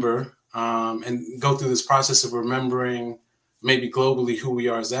remember and go through this process of remembering maybe globally who we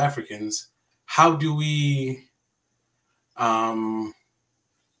are as Africans, how do we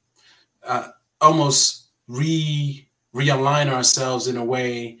almost realign ourselves in a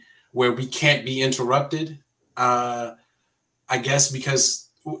way where we can't be interrupted? I guess because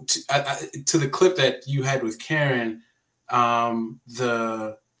to the clip that you had with Karen,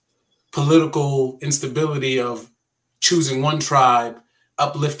 the political instability of choosing one tribe,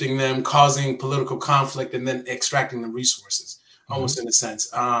 uplifting them, causing political conflict, and then extracting the resources, almost in a sense.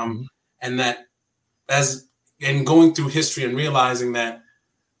 And that going through history and realizing that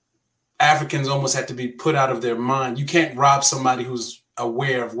Africans almost had to be put out of their mind. You can't rob somebody who's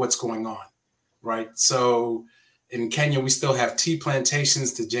aware of what's going on, right? So in Kenya, we still have tea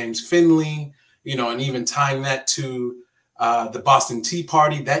plantations to James Finley, and even tying that to the Boston Tea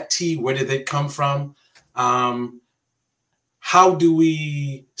Party. That tea, where did it come from? How do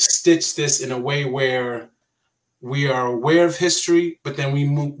we stitch this in a way where we are aware of history, but then we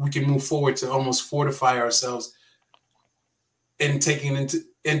can move forward to almost fortify ourselves in taking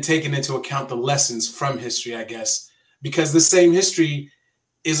into account the lessons from history, I guess, because the same history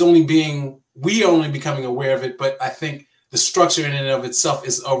is only becoming aware of it, but I think the structure in and of itself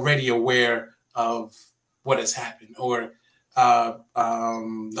is already aware of what has happened, or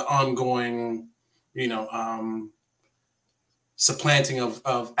the ongoing, supplanting of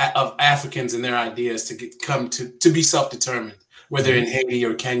Africans and their ideas to come to be self-determined, whether in Haiti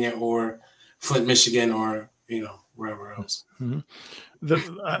or Kenya or Flint, Michigan, or wherever else.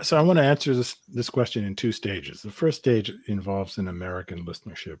 So I want to answer this question in two stages. The first stage involves an American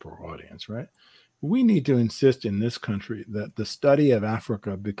listenership or audience, right? We need to insist in this country that the study of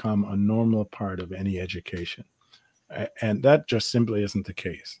Africa become a normal part of any education. And that just simply isn't the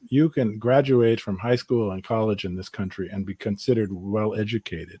case. You can graduate from high school and college in this country and be considered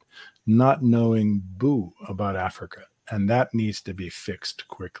well-educated, not knowing boo about Africa. And that needs to be fixed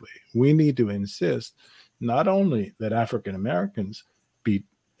quickly. We need to insist not only that African Americans be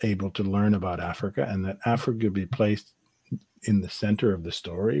able to learn about Africa and that Africa be placed in the center of the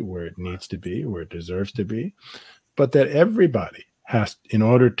story where it needs to be, where it deserves to be, but that everybody has, in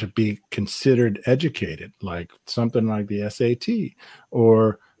order to be considered educated, like something like the SAT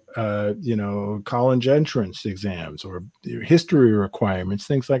or, college entrance exams or history requirements,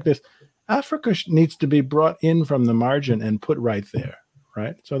 things like this, Africa needs to be brought in from the margin and put right there,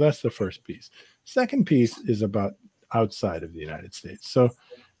 right? So that's the first piece. Second piece is about outside of the United States. So,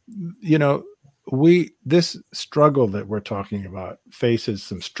 this struggle that we're talking about faces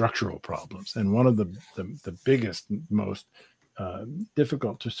some structural problems. And one of the biggest, most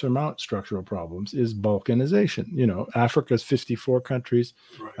difficult to surmount structural problems is balkanization. Africa's 54 countries.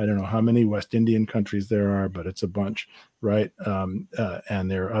 Right. I don't know how many West Indian countries there are, but it's a bunch, right? And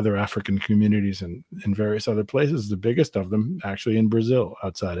there are other African communities in various other places. The biggest of them actually in Brazil,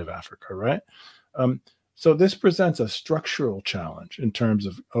 outside of Africa, right? So this presents a structural challenge in terms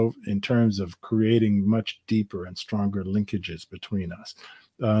of creating much deeper and stronger linkages between us.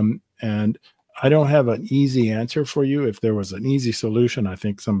 And I don't have an easy answer for you. If there was an easy solution, I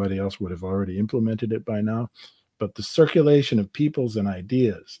think somebody else would have already implemented it by now. But the circulation of peoples and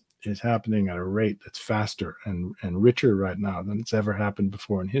ideas is happening at a rate that's faster and richer right now than it's ever happened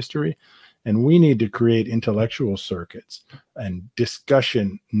before in history. And we need to create intellectual circuits and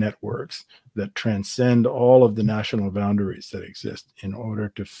discussion networks that transcend all of the national boundaries that exist in order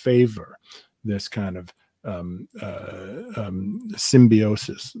to favor this kind of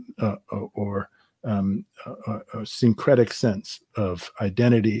symbiosis or a syncretic sense of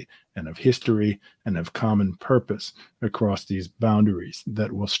identity and of history and of common purpose across these boundaries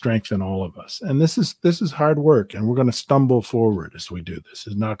that will strengthen all of us. And this is hard work, and we're going to stumble forward as we do this.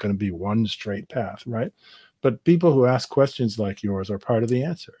 It's not going to be one straight path, right? But people who ask questions like yours are part of the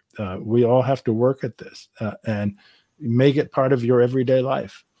answer. We all have to work at this and make it part of your everyday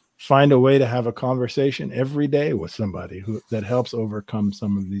life. Find a way to have a conversation every day with somebody that helps overcome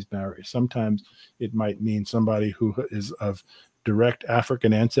some of these barriers. Sometimes it might mean somebody who is of direct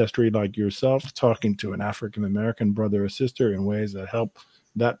African ancestry like yourself talking to an African American brother or sister in ways that help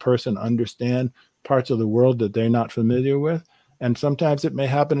that person understand parts of the world that they're not familiar with. And sometimes it may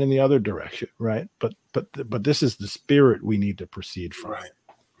happen in the other direction, right? But this is the spirit we need to proceed from. Right.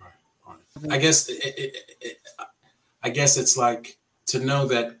 I guess it's like, to know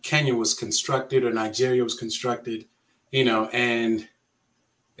that Kenya was constructed or Nigeria was constructed, and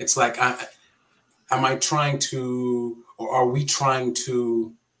it's like, am I trying to, or are we trying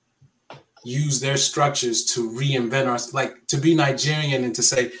to use their structures to reinvent us, like to be Nigerian and to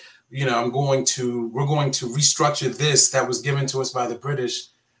say, we're going to restructure this that was given to us by the British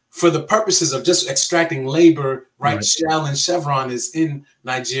for the purposes of just extracting labor, right? Shell and Chevron is in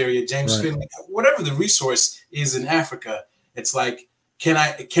Nigeria, James Finley, whatever the resource is in Africa. It's like,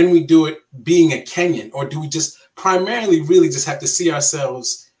 can we do it being a Kenyan, or do we just primarily really just have to see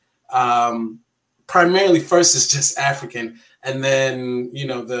ourselves primarily first as just African, and then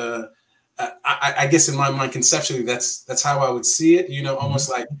I guess in my mind conceptually that's how I would see it. Almost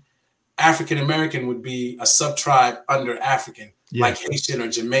like African American would be a sub-tribe under African, like Haitian or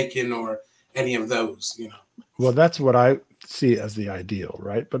Jamaican or any of those. Well, that's what I see as the ideal,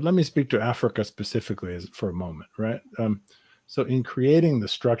 right? But let me speak to Africa specifically for a moment, right? So in creating the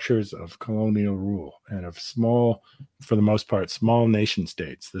structures of colonial rule and of small, for the most part, small nation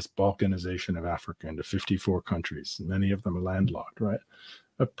states, this balkanization of Africa into 54 countries, many of them landlocked, right?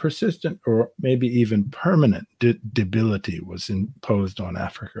 A persistent or maybe even permanent debility was imposed on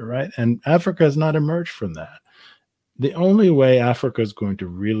Africa, right? And Africa has not emerged from that. The only way Africa is going to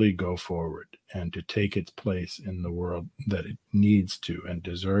really go forward and to take its place in the world that it needs to and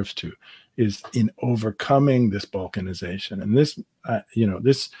deserves to is in overcoming this balkanization. And this,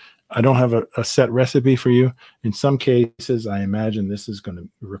 I don't have a set recipe for you. In some cases, I imagine this is going to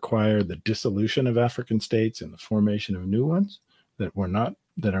require the dissolution of African states and the formation of new ones that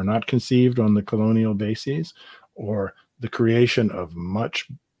are not conceived on the colonial bases, or the creation of much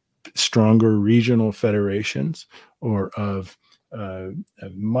stronger regional federations, or of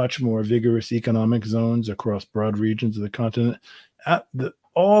much more vigorous economic zones across broad regions of the continent.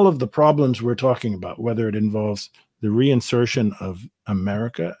 All of the problems we're talking about, whether it involves the reinsertion of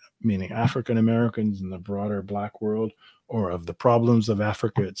America, meaning African Americans in the broader Black world, or of the problems of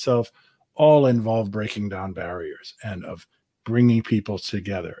Africa itself, all involve breaking down barriers and of bringing people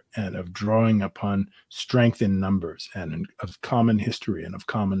together and of drawing upon strength in numbers and of common history and of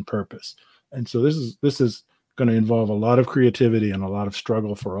common purpose. And so this is going to involve a lot of creativity and a lot of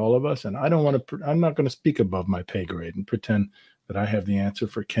struggle for all of us. And I'm not going to speak above my pay grade and pretend that I have the answer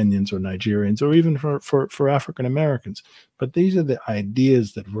for Kenyans or Nigerians or even for African Americans. But these are the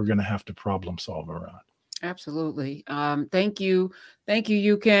ideas that we're going to have to problem solve around. Absolutely. Thank you. Thank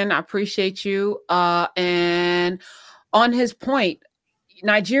you, Yukin. I appreciate you. And on his point,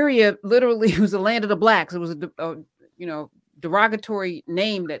 Nigeria literally was the land of the blacks. It was a derogatory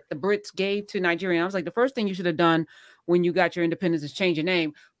name that the Brits gave to Nigeria. And I was like, the first thing you should have done when you got your independence is change your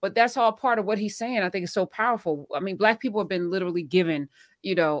name. But that's all part of what he's saying. I think it's so powerful. I mean, Black people have been literally given,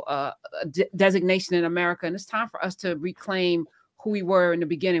 a designation in America. And it's time for us to reclaim who we were in the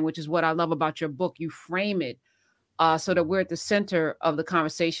beginning, which is what I love about your book. You frame it so that we're at the center of the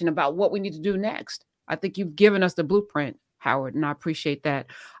conversation about what we need to do next. I think you've given us the blueprint, Howard, and I appreciate that.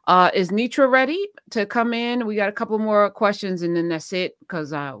 Is Nitra ready to come in? We got a couple more questions, and then that's it,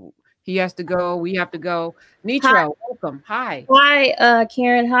 because he has to go. We have to go. Nitra, welcome. Hi. Hi,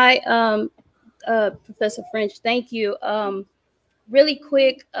 Karen. Hi, Professor French. Thank you. Really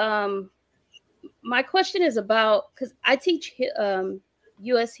quick, my question is about, because I teach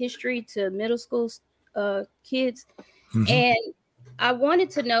U.S. history to middle school kids, and I wanted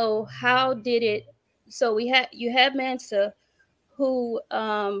to know how did it. So you had Mansa, who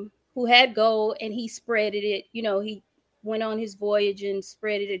had gold, and he spreaded it. He went on his voyage and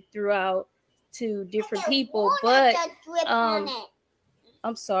spreaded it throughout to different people. But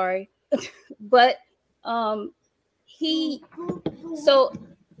I'm sorry, but he so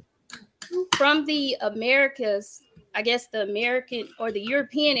from the Americas, I guess the American or the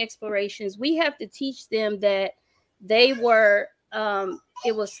European explorations, we have to teach them that they were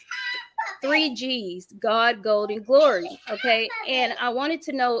it was 3 G's: God, gold, and glory. Okay. And I wanted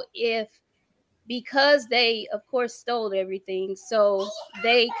to know if, because they of course stole everything, so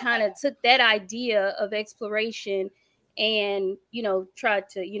they kind of took that idea of exploration and tried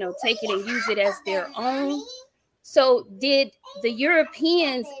to take it and use it as their own. So did the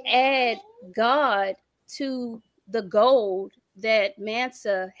Europeans add God to the gold that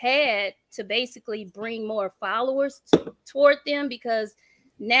Mansa had to basically bring more followers toward them? Because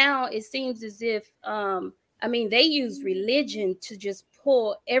now it seems as if they use religion to just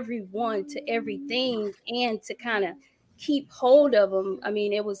pull everyone to everything and to kind of keep hold of them.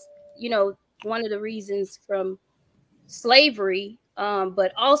 It was one of the reasons from slavery,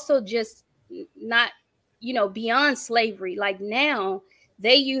 but also just not beyond slavery. Like now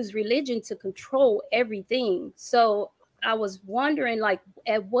they use religion to control everything. So I was wondering, like,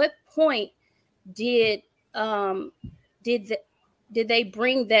 at what point did they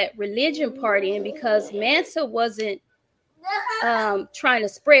bring that religion part in? Because Mansa wasn't trying to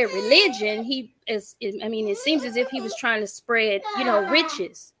spread religion. It seems as if he was trying to spread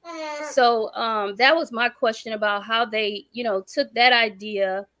riches. So that was my question about how they took that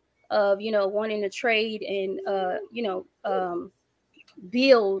idea of wanting to trade and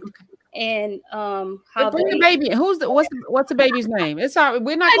build, and how bring the baby. What's the baby's name? It's all right.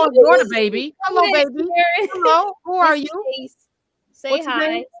 We're not going to ignore the baby. Hello, baby. Hello. Who are you? Case. Say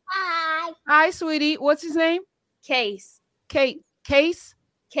hi. Hi, sweetie. What's his name? Case. Case.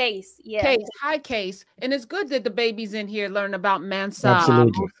 Yeah. Case. Hi, Case. And it's good that the baby's in here learning about Mansa.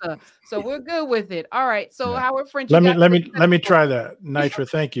 Absolutely. Musa. So we're good with it. All right. So Howard French. Let me try that. Nitra,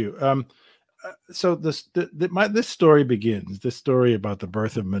 thank you. So this story begins. This story about the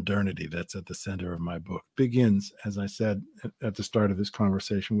birth of modernity that's at the center of my book begins, as I said at the start of this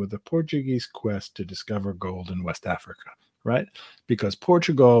conversation, with the Portuguese quest to discover gold in West Africa, right? Because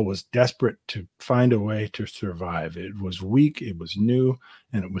Portugal was desperate to find a way to survive. It was weak, it was new,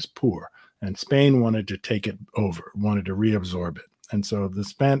 and it was poor. And Spain wanted to take it over, wanted to reabsorb it. And so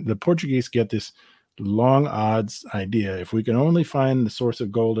the Portuguese get this long odds idea: if we can only find the source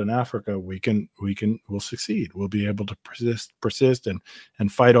of gold in Africa, we'll succeed. We'll be able to persist and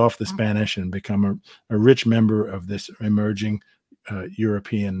fight off the Spanish and become a rich member of this emerging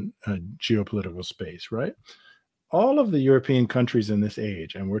European geopolitical space, right? All of the European countries in this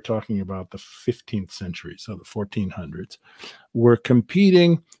age, and we're talking about the 15th century, so the 1400s, were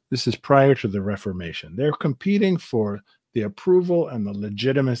competing. This is prior to the Reformation. They're competing for the approval and the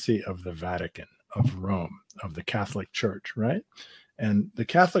legitimacy of the Vatican, of Rome, of the Catholic Church, right? And the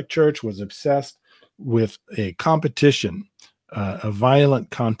Catholic Church was obsessed with a competition, a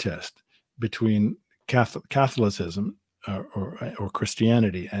violent contest between Catholicism or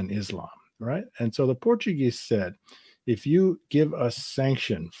Christianity and Islam, right? And so the Portuguese said, if you give us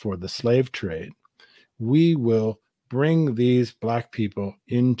sanction for the slave trade, we will bring these Black people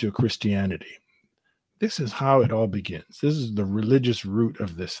into Christianity. This is how it all begins. This is the religious root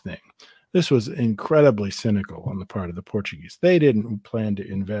of this thing. This was incredibly cynical on the part of the Portuguese. They didn't plan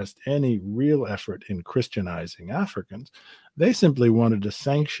to invest any real effort in Christianizing Africans. They simply wanted a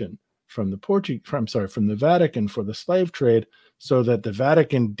sanction from the Vatican for the slave trade, so that the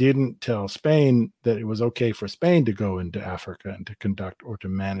Vatican didn't tell Spain that it was okay for Spain to go into Africa and to conduct or to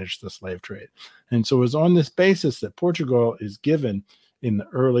manage the slave trade. And so it was on this basis that Portugal is given in the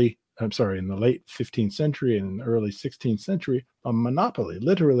late 15th century and in the early 16th century, a monopoly,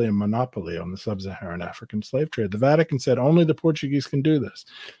 literally a monopoly on the sub-Saharan African slave trade. The Vatican said only the Portuguese can do this.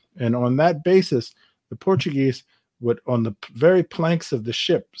 And on that basis, the Portuguese would, on the very planks of the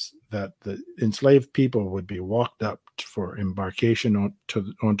ships that the enslaved people would be walked up for embarkation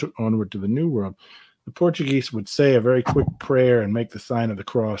onward to the New World, the Portuguese would say a very quick prayer and make the sign of the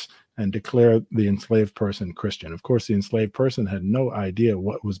cross and declare the enslaved person Christian. Of course, the enslaved person had no idea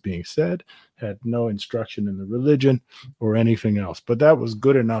what was being said, had no instruction in the religion or anything else. But that was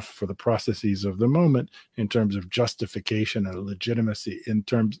good enough for the processes of the moment in terms of justification and legitimacy in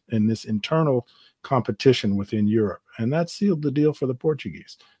this internal competition within Europe. And that sealed the deal for the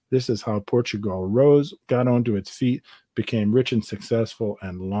Portuguese. This is how Portugal rose, got onto its feet, became rich and successful,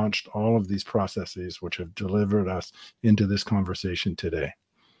 and launched all of these processes which have delivered us into this conversation today.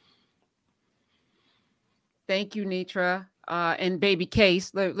 Thank you, Nitra. And baby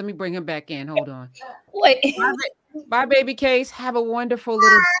Case, let me bring him back in. Hold on. Wait. Bye, baby Case. Have a wonderful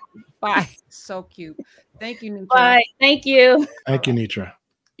little bye. So cute. Thank you, Nitra. Bye. Thank you. Thank you, Nitra.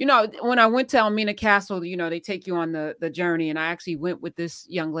 You know, when I went to Elmina Castle, you know, they take you on the journey. And I actually went with this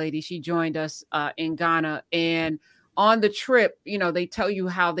young lady. She joined us in Ghana. And on the trip, you know, they tell you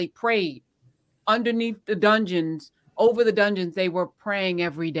how they prayed underneath the dungeons, over the dungeons. They were praying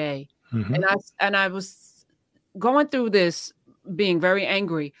every day. Mm-hmm. And I was going through this being very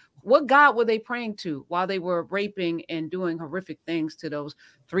angry. What God were they praying to while they were raping and doing horrific things to those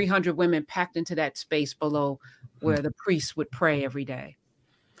 300 women packed into that space below where the priests would pray every day?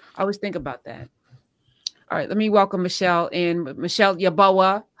 I always think about that. All right, let me welcome Michelle in. Michelle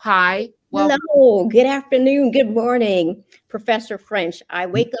Yaboa, hi. Welcome. Hello, good afternoon, good morning, Professor French. I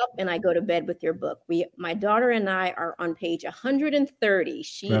wake up and I go to bed with your book. My daughter and I are on page 130.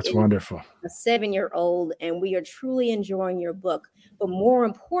 That's wonderful. A 7-year-old, and we are truly enjoying your book. But more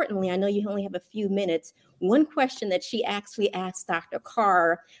importantly, I know you only have a few minutes. One question that she actually asked Dr.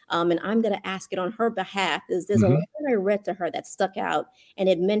 Carr, and I'm going to ask it on her behalf, is there's a line I read to her that stuck out, and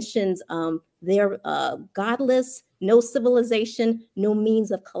it mentions they're godless, no civilization, no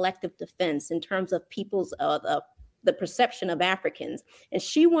means of collective defense in terms of people's the perception of Africans. And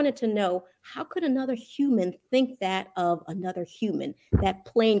she wanted to know, how could another human think that of another human? That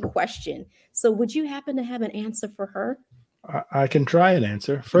plain question. So would you happen to have an answer for her? I can try an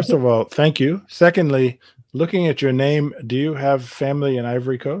answer. First of all, thank you. Secondly, looking at your name, do you have family in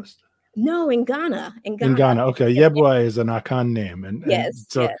Ivory Coast? No, in Ghana. In Ghana. Okay. Yebwa is an Akan name. And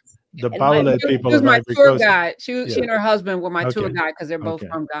so yes. The Baule people she was of my Ivory tour Coast. Guide. She and her husband were my tour guide because they're both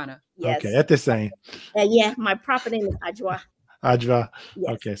from Ghana. Yes. Okay, at the same. Yeah, my proper name is Ajwa. Ajwa.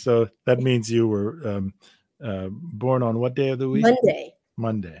 Yes. Okay, so that means you were born on what day of the week? Monday.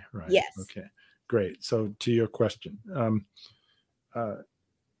 Monday, right? Yes. Okay, great. So to your question,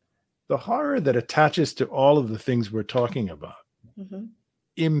 the horror that attaches to all of the things we're talking about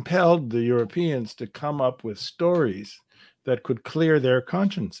impelled the Europeans to come up with stories that could clear their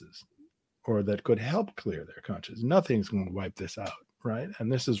consciences, or that could help clear their conscience. Nothing's going to wipe this out, right?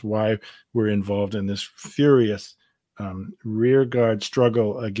 And this is why we're involved in this furious rearguard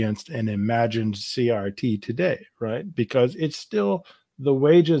struggle against an imagined CRT today, right? Because it's still the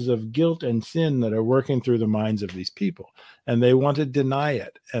wages of guilt and sin that are working through the minds of these people. And they want to deny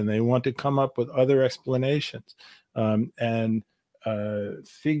it, and they want to come up with other explanations. And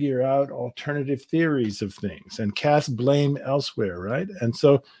figure out alternative theories of things and cast blame elsewhere, right? And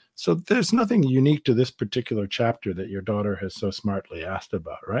so there's nothing unique to this particular chapter that your daughter has so smartly asked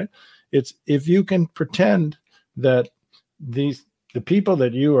about, right? It's if you can pretend that the people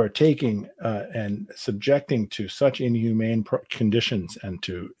that you are taking and subjecting to such inhumane conditions and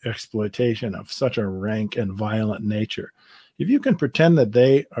to exploitation of such a rank and violent nature, if you can pretend that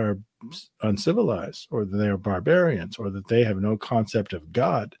they are uncivilized, or that they are barbarians, or that they have no concept of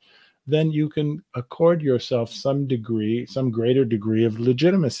God, then you can accord yourself some greater degree of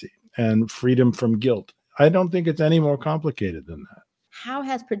legitimacy and freedom from guilt. I don't think it's any more complicated than that. How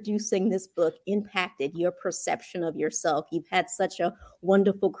has producing this book impacted your perception of yourself? You've had such a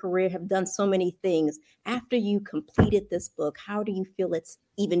wonderful career, have done so many things. After you completed this book, how do you feel it's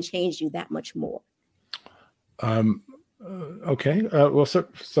even changed you that much more? Okay. Well,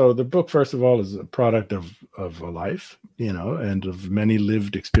 so the book, first of all, is a product of a life, and of many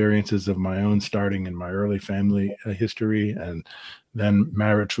lived experiences of my own, starting in my early family history, and then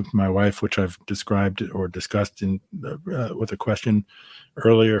marriage with my wife, which I've described or discussed with a question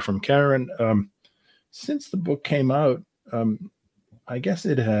earlier from Karen. Since the book came out, I guess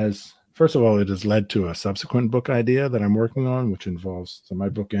it has, first of all, it has led to a subsequent book idea that I'm working on, which involves, so my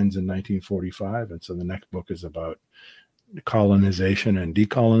book ends in 1945, and so the next book is about colonization and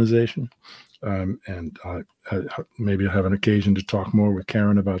decolonization, and maybe I'll have an occasion to talk more with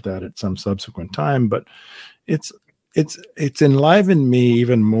Karen about that at some subsequent time. But it's enlivened me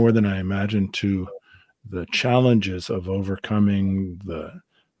even more than I imagined to the challenges of overcoming the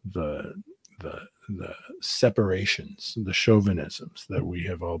separations, the chauvinisms that we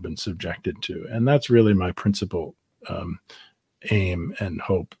have all been subjected to, and that's really my principal aim and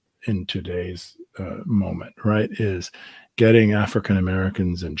hope in today's moment, right, is getting African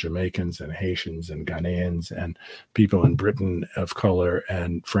Americans and Jamaicans and Haitians and Ghanaians and people in Britain of color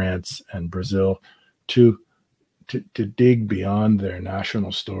and France and Brazil to dig beyond their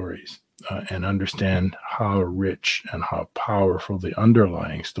national stories and understand how rich and how powerful the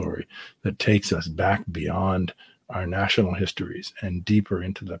underlying story that takes us back beyond our national histories and deeper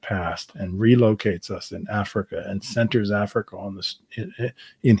into the past and relocates us in Africa and centers Africa on this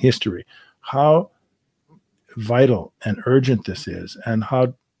in history, how vital and urgent this is, and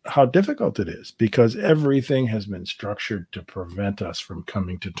how difficult it is, because everything has been structured to prevent us from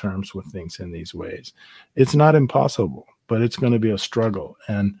coming to terms with things in these ways. It's not impossible, but it's going to be a struggle.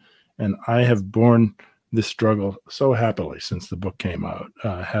 And I have borne this struggle so happily since the book came out,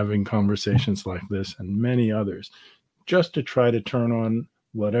 having conversations like this and many others, just to try to turn on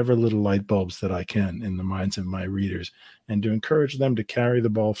whatever little light bulbs that I can in the minds of my readers, and to encourage them to carry the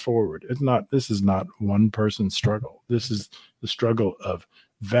ball forward. This is not one person's struggle. This is the struggle of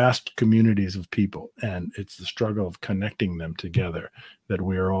vast communities of people, and it's the struggle of connecting them together that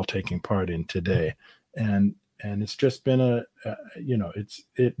we are all taking part in today. And it's just been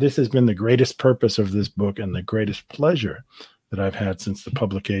this has been the greatest purpose of this book and the greatest pleasure that I've had since the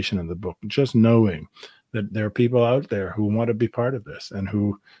publication of the book, just knowing that there are people out there who want to be part of this and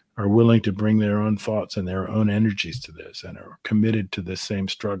who are willing to bring their own thoughts and their own energies to this and are committed to this same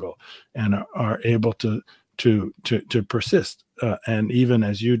struggle and are able to persist. And even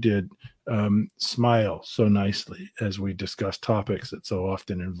as you did, smile so nicely as we discuss topics that so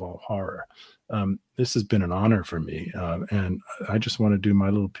often involve horror. This has been an honor for me. And I just want to do my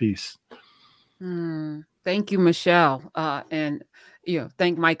little piece. Thank you, Michelle. And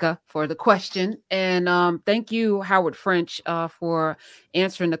thank Micah for the question. And thank you, Howard French, for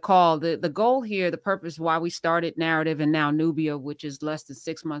answering the call. The goal here, the purpose why we started Narrative and now Nubia, which is less than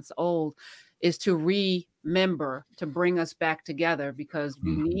 6 months old, is to remember, to bring us back together, because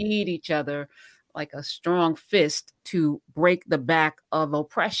we need each other like a strong fist to break the back of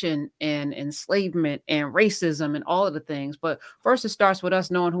oppression and enslavement and racism and all of the things. But first, it starts with us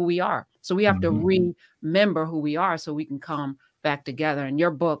knowing who we are. So we have to remember who we are so we can come back together. And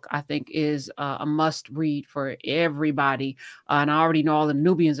your book, I think, is a must read for everybody. And I already know all the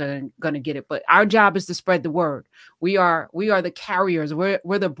Nubians are going to get it, but our job is to spread the word. We are the carriers. We're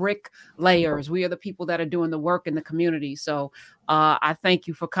the brick layers. We are the people that are doing the work in the community. So I thank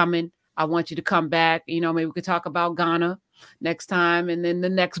you for coming. I want you to come back. Maybe we could talk about Ghana next time, and then the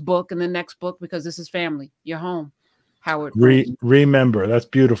next book and the next book, because this is family. You're home. Howard. Remember. That's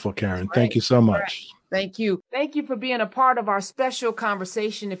beautiful, Karen. Right. Thank you so much. Right. Thank you. Thank you for being a part of our special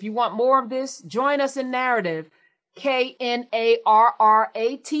conversation. If you want more of this, join us in Narrative,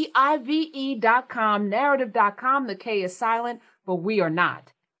 KNARRATIVE.com, narrative.com. The K is silent, but we are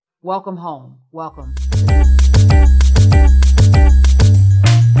not. Welcome home. Welcome.